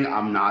hearing.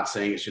 I'm not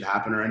saying it should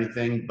happen or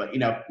anything, but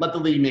let the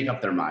league make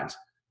up their minds.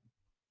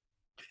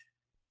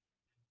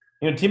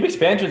 Team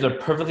expansions are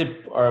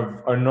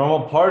a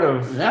normal part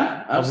of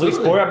league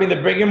sport. I mean, they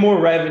bring in more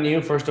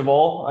revenue. First of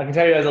all, I can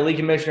tell you as a league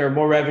commissioner,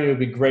 more revenue would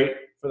be great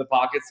for the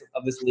pockets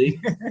of this league.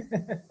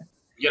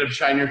 You get a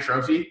shinier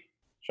trophy.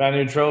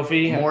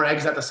 More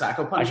eggs at the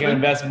Sacco punishment. I can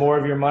invest more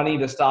of your money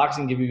to stocks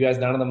and give you guys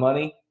none of the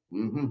money.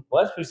 Mm-hmm.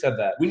 What? Who said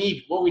that? Who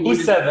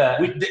said that?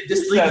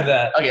 This league said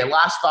that? Okay,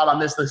 last thought on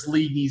this. This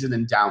league needs an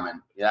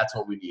endowment. Yeah, that's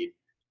what we need.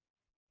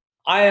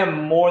 I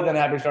am more than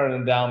happy to start an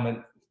endowment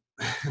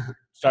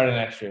starting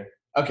next year.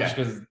 Okay. Just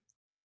because,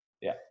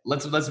 yeah.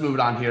 Let's move it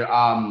on here.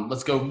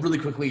 Let's go really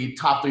quickly.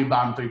 Top 3,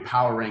 bottom 3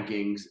 power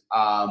rankings.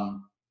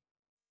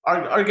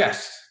 Our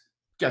guests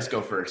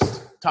go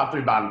first. Top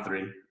 3, bottom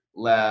 3.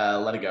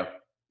 Let it go.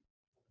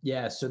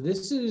 Yeah. So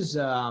this is.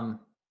 So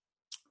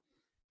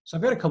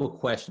I've got a couple of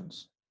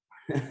questions.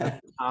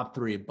 Top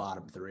 3,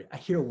 bottom 3. I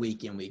hear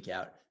week in, week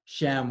out.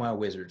 Shamwow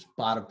Wizards,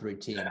 bottom 3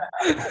 team.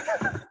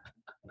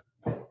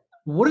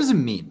 What does it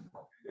mean?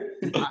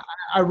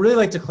 I really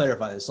like to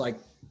clarify this.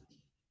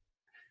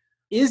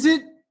 Is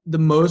it the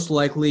most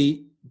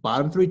likely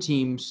bottom 3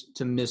 teams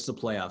to miss the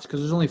playoffs? Because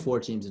there's only 4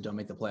 teams that don't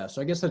make the playoffs.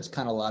 So I guess that's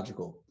kind of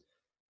logical.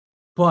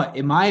 But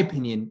in my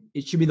opinion,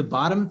 it should be the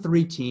bottom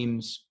 3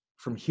 teams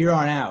from here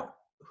on out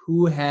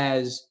who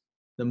has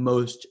the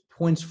most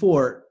points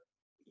for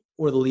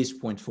or the least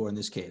points for in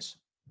this case.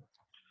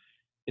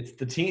 It's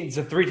the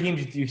 3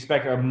 teams you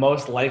expect are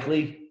most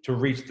likely to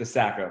reach the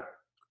Sacco.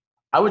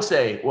 I would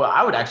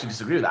actually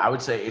disagree with that. I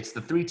would say it's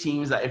the 3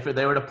 teams that if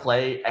they were to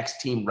play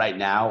X team right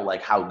now,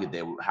 how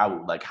they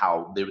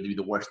would be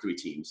the worst 3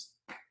 teams.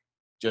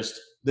 Just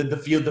the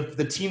field,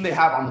 the team they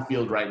have on the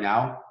field right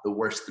now, the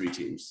worst 3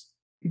 teams.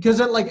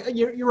 Because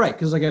you're right.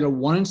 Because at a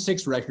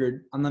 1-6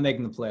 record, I'm not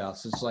making the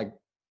playoffs. It's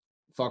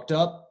fucked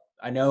up.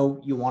 I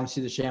know you want to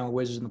see the Shamwow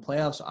Wizards in the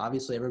playoffs.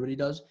 Obviously, everybody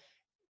does.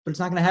 But it's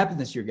not going to happen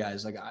this year,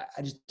 guys. I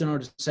just don't know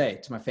what to say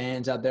to my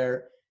fans out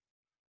there.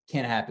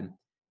 Can't happen.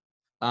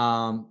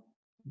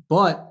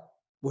 But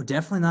we're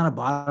definitely not a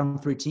bottom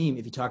 3 team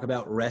if you talk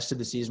about rest of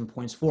the season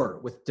points for.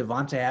 With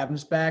Devontae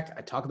Adams back,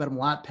 I talk about him a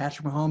lot.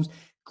 Patrick Mahomes.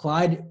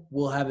 Clyde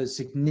will have a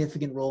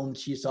significant role in the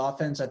Chiefs'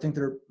 offense. I think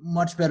they're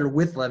much better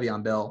with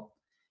Le'Veon Bell.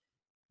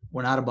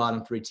 We're not a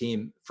bottom 3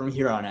 team from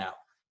here on out.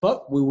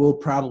 But we will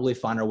probably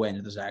find our way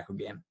into the Sacco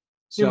game.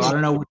 So I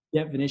don't know what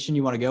definition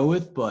you want to go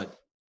with, but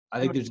I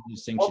think there's a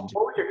distinction.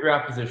 What was your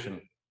draft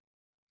position?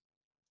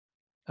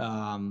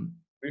 3-5?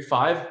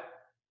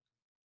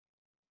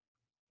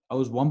 I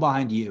was 1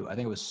 behind you. I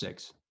think it was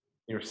 6.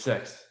 You were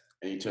 6.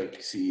 And you took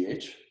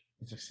CEH?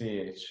 You took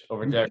CEH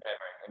over Derrick Henry.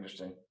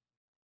 Interesting.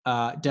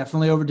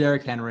 Definitely over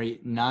Derrick Henry,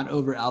 not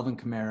over Alvin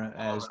Kamara.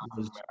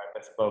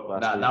 I spoke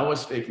last week. That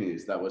was fake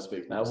news. That was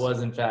fake news. That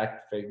was, in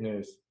fact, fake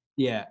news.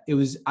 Yeah, it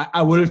was.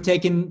 I would have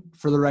taken,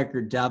 for the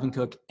record, Dalvin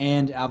Cook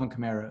and Alvin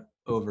Kamara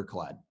over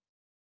Clyde,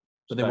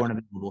 but they weren't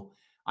available.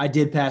 I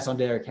did pass on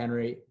Derrick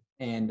Henry,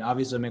 and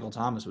obviously Michael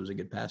Thomas was a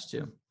good pass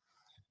too.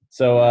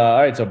 So, all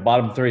right. So,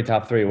 bottom three,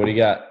 top three. What do you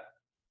got?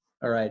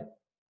 All right,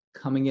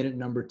 coming in at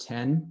number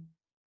 10,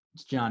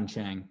 it's John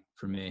Chang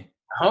for me.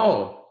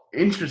 Oh,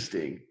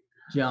 interesting.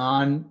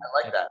 John,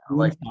 I like that. I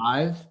like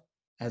 5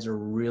 has a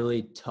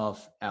really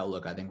tough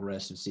outlook, I think,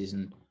 rest of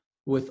season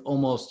with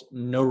almost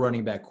no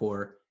running back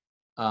core.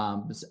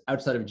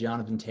 Outside of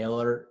Jonathan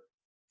Taylor,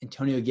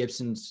 Antonio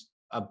Gibson's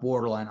a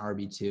borderline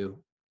RB2.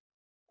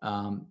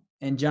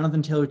 And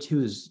Jonathan Taylor,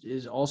 too,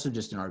 is also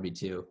just an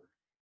RB2.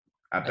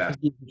 I think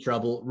he's in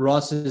trouble.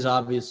 Russ is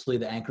obviously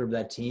the anchor of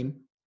that team.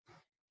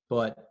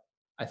 But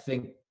I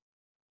think,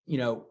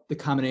 the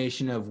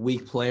combination of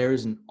weak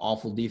players and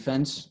awful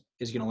defense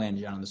is going to land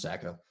John on the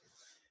Sacco.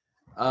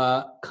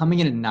 Coming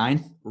in at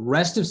 9th,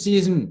 rest of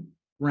season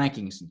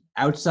rankings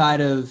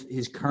outside of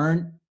his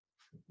current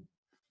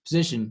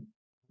position,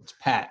 it's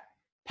Pat.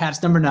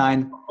 Pat's number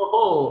 9.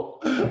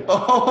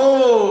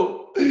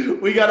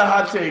 We got a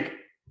hot take.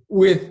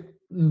 With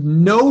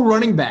no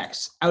running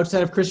backs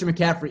outside of Christian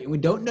McCaffrey. And we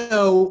don't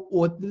know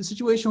what the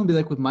situation will be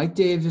like with Mike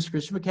Davis,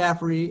 Christian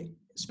McCaffrey,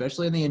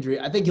 especially in the injury.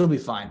 I think he'll be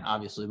fine,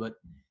 obviously, but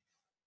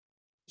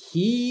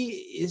he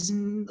is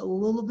in a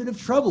little bit of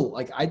trouble.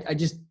 Like, I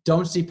just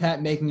don't see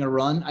Pat making a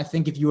run. I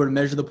think if you were to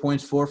measure the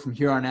points for from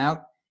here on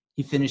out,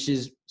 he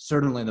finishes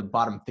certainly in the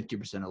bottom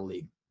 50% of the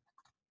league.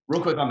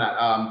 Real quick on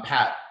that,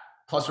 Pat,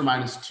 plus or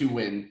minus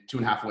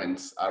 2.5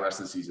 wins rest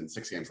of the season,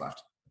 6 games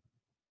left.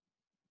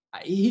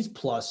 He's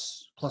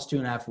plus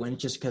 2.5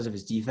 wins just because of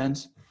his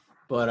defense.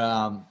 But,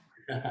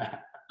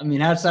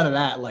 outside of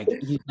that,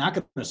 he's not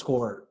going to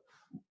score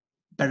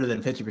better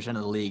than 50%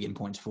 of the league in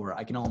points for.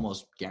 I can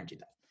almost guarantee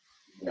that.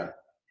 Yeah.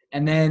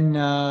 And then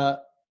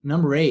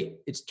number 8,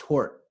 it's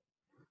Tort.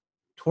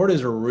 Tort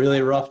is a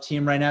really rough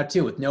team right now,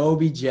 too, with no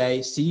OBJ,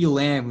 CeeDee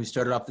Lamb, who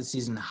started off the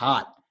season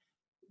hot.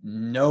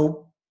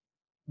 No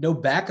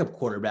backup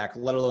quarterback,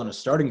 let alone a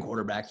starting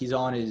quarterback. He's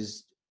on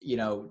his,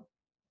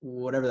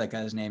 whatever that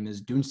guy's name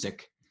is,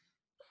 Dunsick.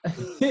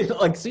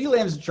 CeeDee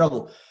Lamb's in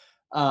trouble.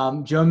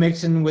 Joe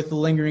Mixon with the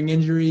lingering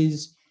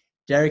injuries.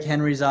 Derrick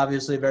Henry's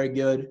obviously very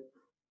good.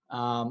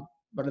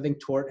 But I think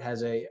Tort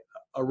has a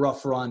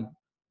rough run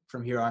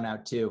from here on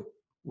out too,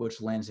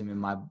 which lands him in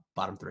my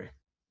bottom 3.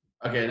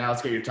 Okay, now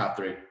let's get your top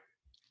 3.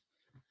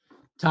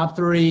 Top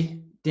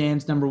 3,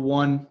 Dan's number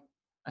 1.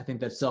 I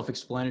think that's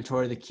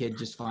self-explanatory. The kid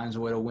just finds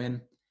a way to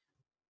win.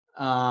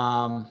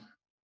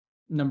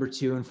 Number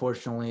 2,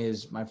 unfortunately,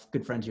 is my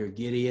good friend here,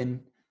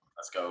 Gideon.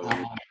 Let's go.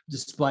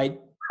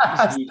 Despite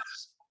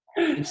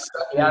his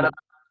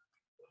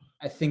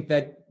I think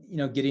that,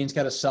 Gideon's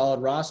got a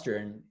solid roster,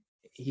 and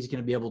he's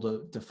going to be able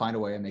to find a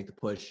way to make the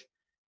push.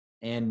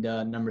 And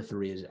number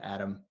 3 is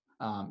Adam.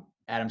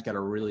 Adam's got a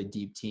really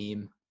deep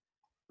team.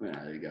 Yeah,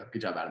 there you go.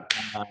 Good job, Adam.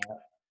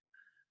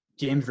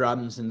 James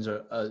Robinson's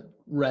a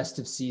rest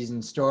of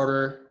season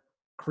starter.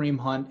 Kareem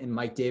Hunt and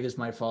Mike Davis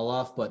might fall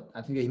off, but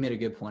I think he made a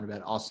good point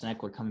about Austin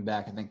Eckler coming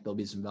back. I think there'll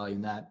be some value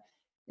in that.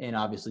 And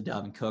obviously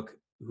Dalvin Cook,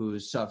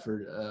 who's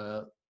suffered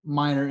a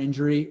minor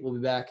injury, will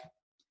be back.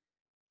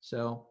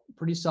 So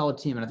pretty solid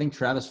team. And I think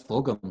Travis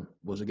Fulgham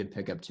was a good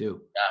pickup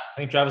too. Yeah, I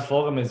think Travis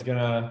Fulgham is going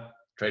to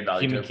trade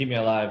value keep me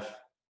alive.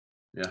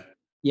 Yeah.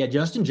 Yeah,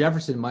 Justin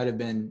Jefferson might have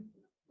been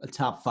a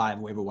top 5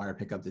 waiver wire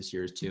pickup this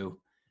year too.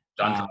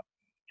 John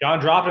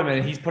dropped him,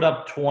 and he's put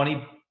up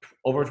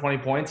over 20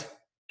 points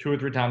 2 or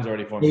 3 times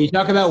already for me. Yeah, you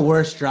talk about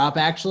worst drop,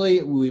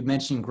 actually. We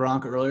mentioned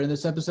Gronk earlier in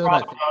this episode.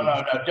 No.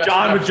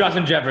 John with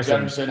Justin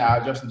Jefferson.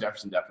 Justin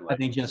Jefferson, definitely. I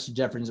think Justin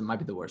Jefferson might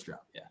be the worst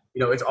drop, yeah.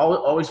 It's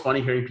always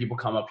funny hearing people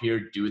come up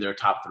here do their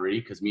top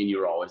 3 because me and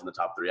you are always in the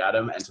top 3,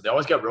 Adam. And so they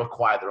always get real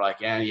quiet. They're like,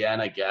 yeah, and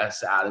I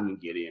guess Adam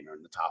and Gideon are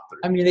in the top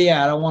 3. I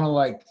don't want to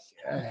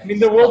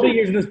there will be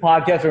years in this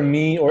podcast where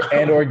me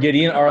or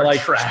Gideon are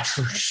like trash,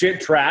 and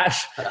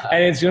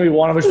it's going to be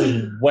one of us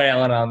just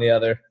wailing on the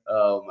other.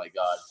 Oh, my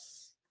God.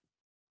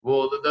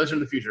 Well, those are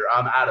in the future.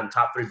 Adam,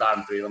 top 3,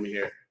 bottom 3. Let me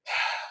hear it.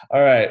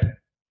 All right.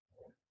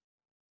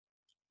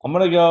 I'm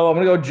gonna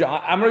go.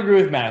 John. I'm gonna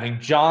agree with Matt. I think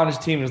John's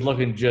team is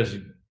looking just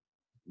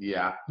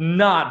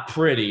not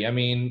pretty.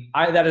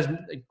 That is.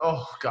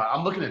 Oh God,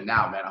 I'm looking at it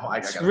now, man.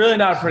 It's really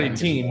not a pretty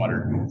team.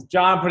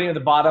 John putting it at the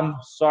bottom.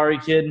 Sorry,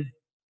 kid.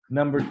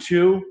 Number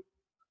 9,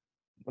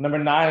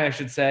 I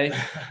should say.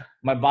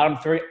 My bottom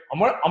 3. I'm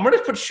gonna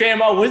put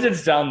Shamwow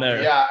Wizards down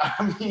there. Yeah,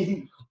 I'm gonna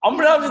be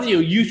honest with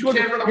you. You're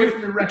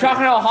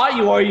talking how hot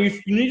you are. You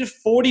need just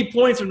 40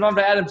 points from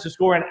Devontae Adams to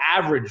score an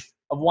average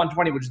of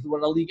 120, which is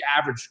what a league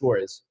average score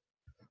is.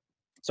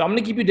 So I'm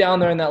going to keep you down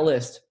there in that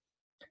list.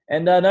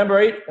 And number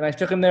 8, and I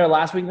took him there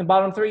last week in the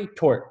bottom 3,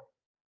 Tort.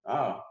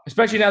 Oh.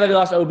 Especially now that he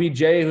lost OBJ,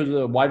 who's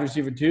a wide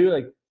receiver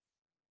too.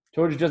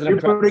 Tort just doesn't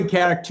have You're putting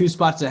Carrick 2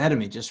 spots ahead of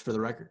me, just for the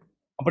record.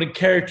 I'm putting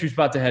Carrick 2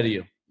 spots ahead of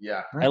you.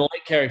 Yeah. Right. I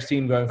like Carrick's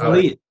team going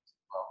forward.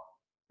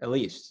 At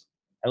least.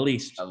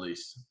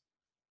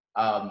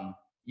 I'm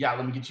Yeah,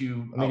 let me get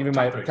you. Let me give you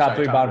my top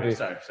three, bottom three.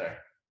 Sorry.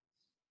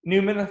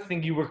 Newman, I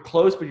think you were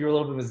close, but you were a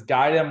little bit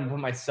misguided. I'm going to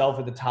put myself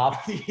at the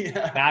top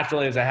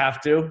naturally as I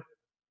have to.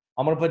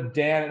 I'm going to put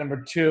Dan at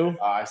number 2.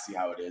 Oh, I see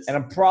how it is. And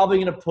I'm probably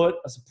going to put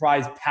a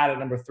surprise Pat at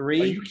number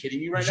 3. Are you kidding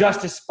me right now?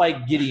 Just to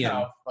spike Gideon.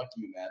 No, fuck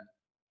you, man.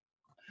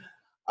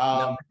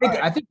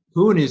 I think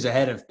Poon is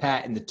ahead of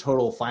Pat in the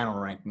total final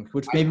ranking,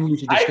 which maybe we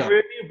should discuss. I agree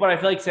with you, but I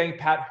feel like saying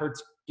Pat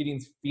hurts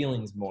Gideon's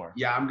feelings more.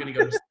 Yeah, I'm going to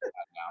go to that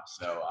now.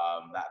 So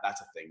that's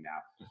a thing now.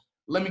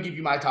 Let me give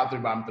you my top 3,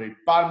 bottom 3.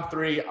 Bottom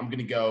 3, I'm going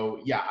to go,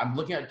 I'm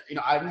looking at,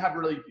 I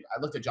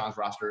looked at John's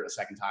roster a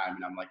second time,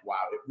 and I'm like, wow,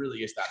 it really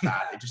is that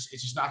bad. It's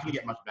just not going to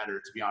get much better,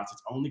 to be honest.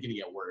 It's only going to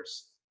get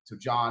worse. So,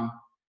 John,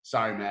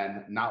 sorry,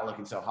 man, not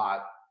looking so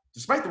hot,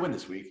 despite the win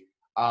this week.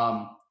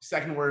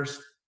 Second worst,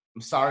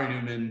 I'm sorry,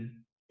 Newman.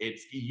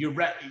 You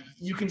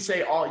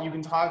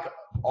can talk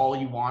all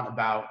you want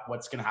about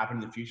what's going to happen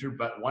in the future,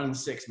 but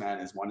 1-6, man,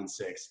 is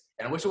 1-6.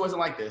 And I wish it wasn't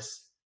like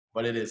this,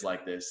 but it is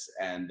like this.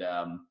 And,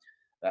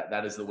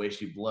 that is the way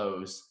she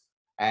blows.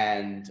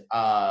 And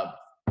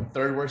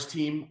third worst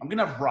team, I'm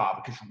gonna have Rob,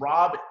 because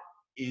Rob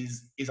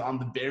is on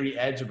the very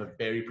edge of a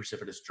very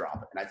precipitous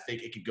drop, and I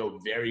think it could go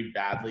very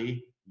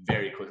badly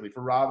very quickly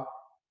for Rob.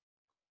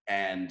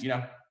 And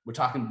we're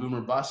talking boomer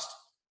bust.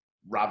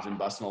 Rob's been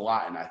busting a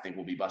lot, and I think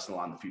we'll be busting a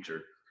lot in the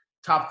future.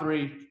 Top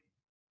 3.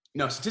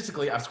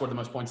 Statistically, I've scored the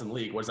most points in the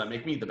league. What does that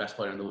make me? The best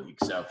player in the league.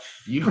 So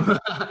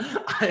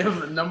I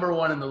am number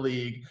 1 in the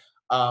league.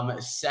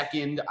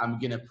 Second, I'm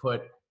gonna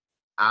put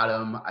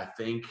Adam. I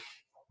think,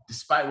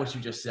 despite what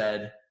you just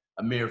said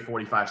a mere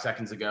 45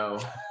 seconds ago,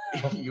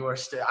 you are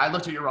still. I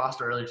looked at your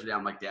roster earlier today.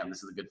 I'm like, damn,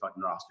 this is a good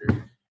fucking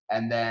roster.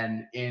 And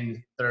then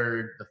in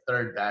the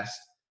third best,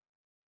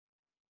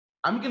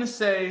 I'm gonna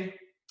say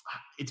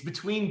it's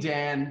between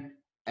Dan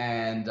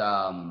and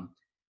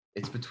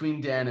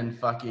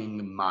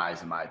fucking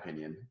Meis, in my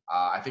opinion.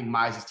 I think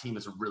Meis' team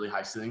is a really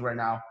high ceiling right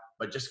now,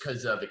 but just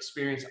because of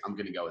experience, I'm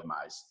gonna go with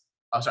Meis.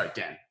 Oh, sorry,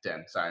 Dan.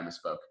 Sorry, I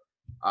misspoke.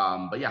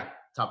 But yeah.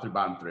 Top 3,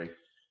 bottom 3.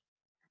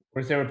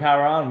 We're going to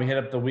power on. We hit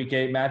up the week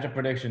 8 matchup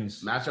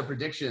predictions.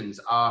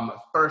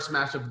 First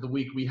matchup of the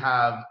week, we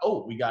got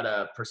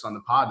a person on the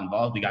pod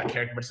involved. We got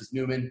Carrick versus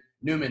Newman.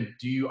 Newman,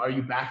 are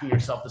you backing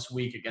yourself this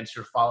week against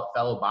your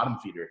fellow bottom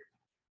feeder?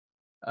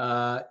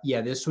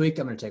 Yeah, this week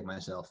I'm going to take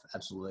myself.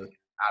 Absolutely.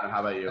 Adam, how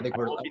about you?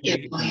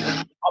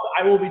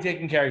 I will be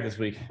taking Carrick this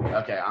week.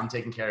 Okay, I'm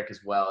taking Carrick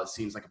as well. It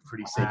seems like a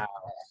pretty safe.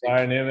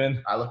 Sorry,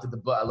 Newman. I looked at the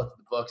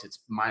books.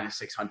 It's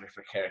 -600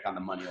 for Carrick on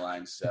the money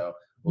line. So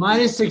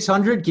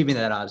 -600. Give me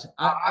that odds.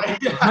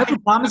 Michael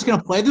Thomas going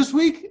to play this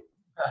week.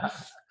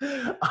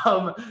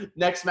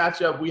 Next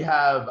matchup we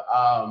have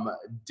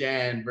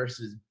Dan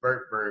versus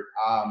Bert.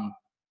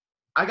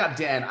 I got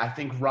Dan. I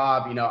think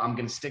Rob. I'm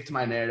going to stick to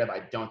my narrative. I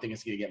don't think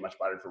it's going to get much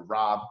better for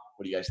Rob.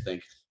 What do you guys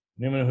think?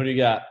 Newman, who do you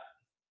got?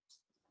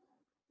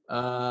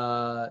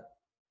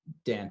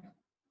 Dan.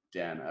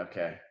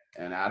 Okay.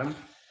 And Adam?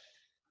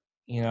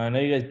 I know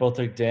you guys both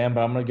took Dan,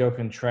 but I'm going to go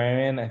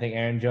contrarian. I think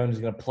Aaron Jones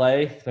is going to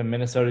play. So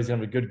Minnesota's going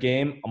to be a good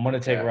game. I'm going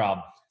to take Rob.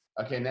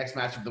 Okay, next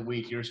match of the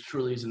week. Yours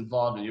truly is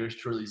involved, and yours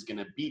truly is going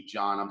to beat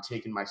John. I'm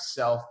taking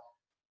myself.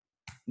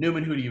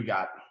 Newman, who do you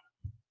got?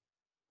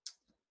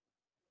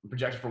 I'm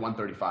projected for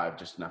 135,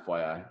 just an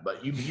FYI.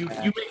 But you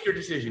make your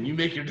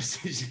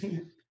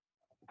decision.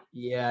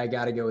 Yeah, I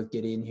got to go with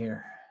Gideon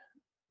here.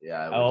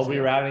 Yeah, I will be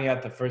rounding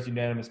out the first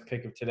unanimous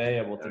pick of today.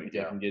 I will take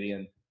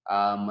Gideon.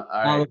 All right.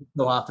 Not looking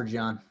so hot for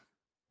John.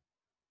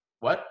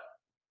 What?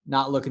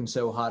 Not looking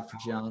so hot for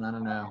John. I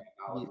don't know.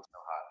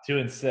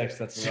 2-6.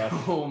 That's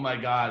rough. Oh my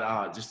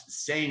God! Just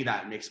saying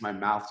that makes my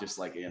mouth just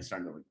starting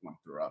to want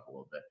to throw up a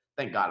little bit.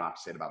 Thank God I don't have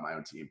to say it about my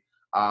own team.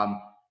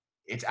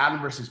 It's Adam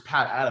versus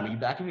Pat. Adam, are you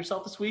backing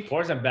yourself this week? Of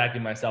course I'm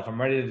backing myself.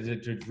 I'm ready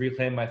to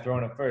reclaim my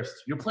throne at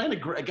first. You're playing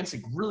against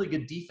a really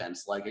good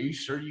defense. Are you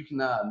sure you can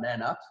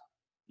man up?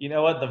 You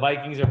know what? The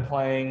Vikings are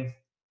playing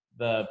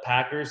the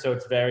Packers, so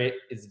it's very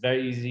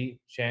easy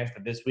chance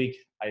that this week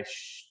I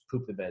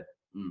poop the bed.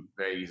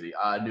 Very easy.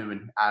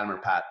 Newman, Adam, or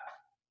Pat?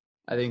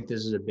 I think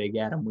this is a big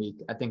Adam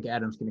week. I think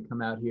Adam's going to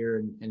come out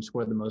here and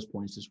score the most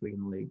points this week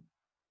in the league.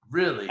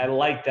 Really? I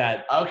like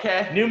that.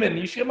 Okay. Newman,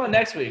 you should come on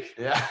next week.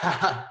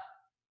 Yeah.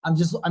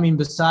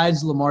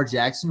 Besides Lamar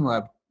Jackson, who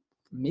I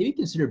maybe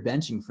consider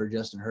benching for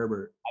Justin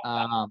Herbert.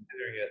 I'm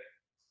considering it.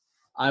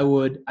 I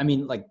would.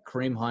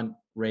 Kareem Hunt,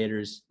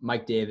 Raiders,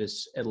 Mike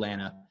Davis,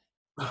 Atlanta.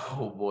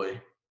 Oh boy.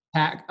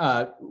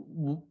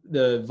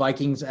 The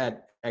Vikings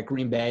at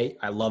Green Bay.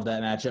 I love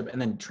that matchup.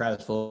 And then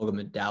Travis Fulgham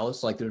at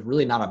Dallas. There's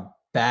really not a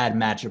bad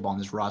matchup on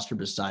this roster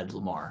besides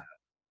Lamar.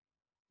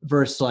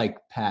 Versus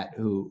Pat,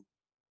 who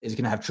is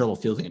going to have trouble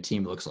fielding a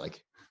team, it looks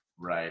like.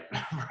 Right.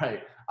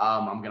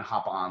 I'm going to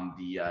hop on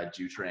the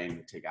Jew train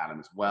to take Adam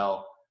as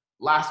well.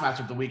 Last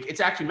matchup of the week. It's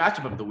actually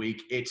matchup of the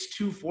week. It's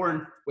 2-4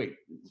 and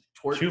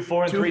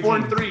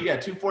 3. Yeah,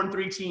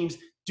 2-4-3 teams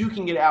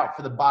duking it out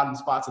for the bottom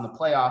spots in the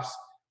playoffs.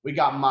 We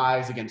got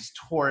Meis against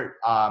Tort.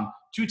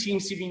 Two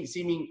teams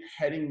seeming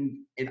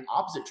heading in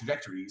opposite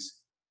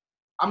trajectories.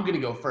 I'm going to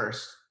go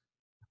first.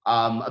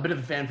 A bit of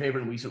a fan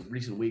favorite in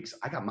recent weeks.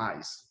 I got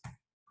Meis.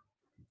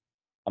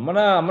 I'm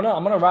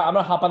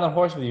gonna hop on the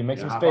horse with you. Make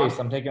some space.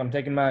 On? I'm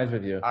taking Meis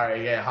with you. All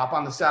right, yeah, hop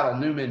on the saddle,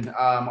 Newman.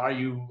 Are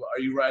you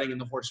riding in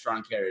the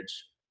horse-drawn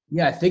carriage?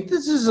 Yeah, I think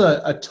this is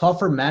a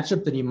tougher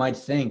matchup than you might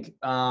think.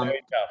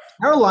 Very tough.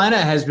 Carolina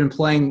has been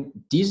playing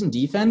decent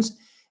defense,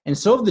 and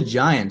so have the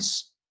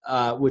Giants,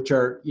 which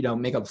are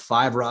make up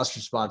 5 roster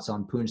spots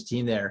on Poon's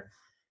team there.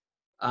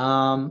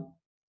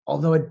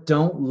 Although I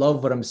don't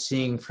love what I'm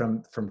seeing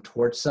from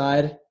Tort's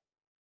side,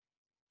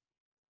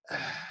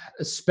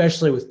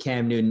 especially with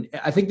Cam Newton.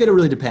 I think that it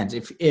really depends.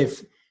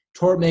 If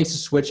Tort makes a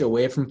switch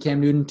away from Cam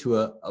Newton to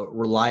a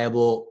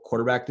reliable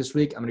quarterback this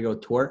week, I'm going to go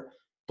with Tort.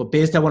 But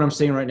based on what I'm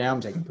seeing right now,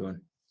 I'm taking Poon.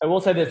 I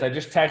will say this. I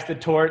just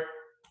texted Tort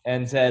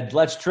and said,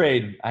 let's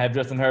trade. I have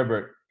Justin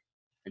Herbert.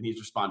 And he's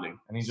responding.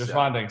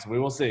 So we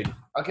will see.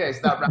 Okay, so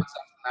that wraps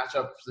up the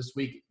matchup this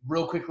week.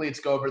 Real quickly, let's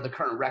go over the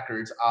current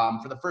records.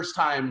 For the first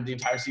time the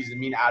entire season,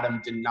 me and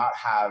Adam did not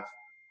have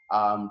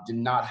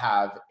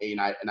an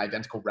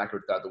identical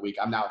record throughout the week.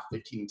 I'm now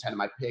 15-10 in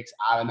my picks.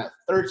 I'm at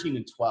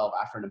 13-12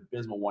 after an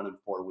abysmal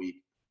 1-4 week,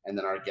 and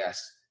then our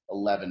guest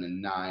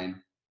 11-9.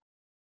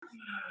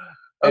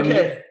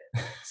 Okay,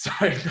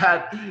 sorry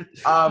that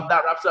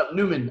wraps up.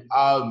 Newman,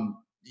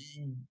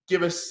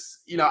 give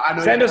us, I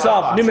know. Send us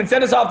off, Newman.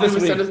 Send us off this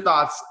week. Send us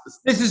thoughts.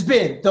 This has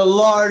been the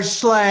Large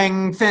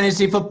Slang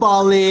Fantasy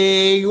Football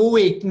League,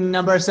 week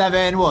number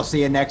 7. We'll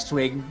see you next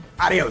week.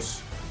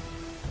 Adios.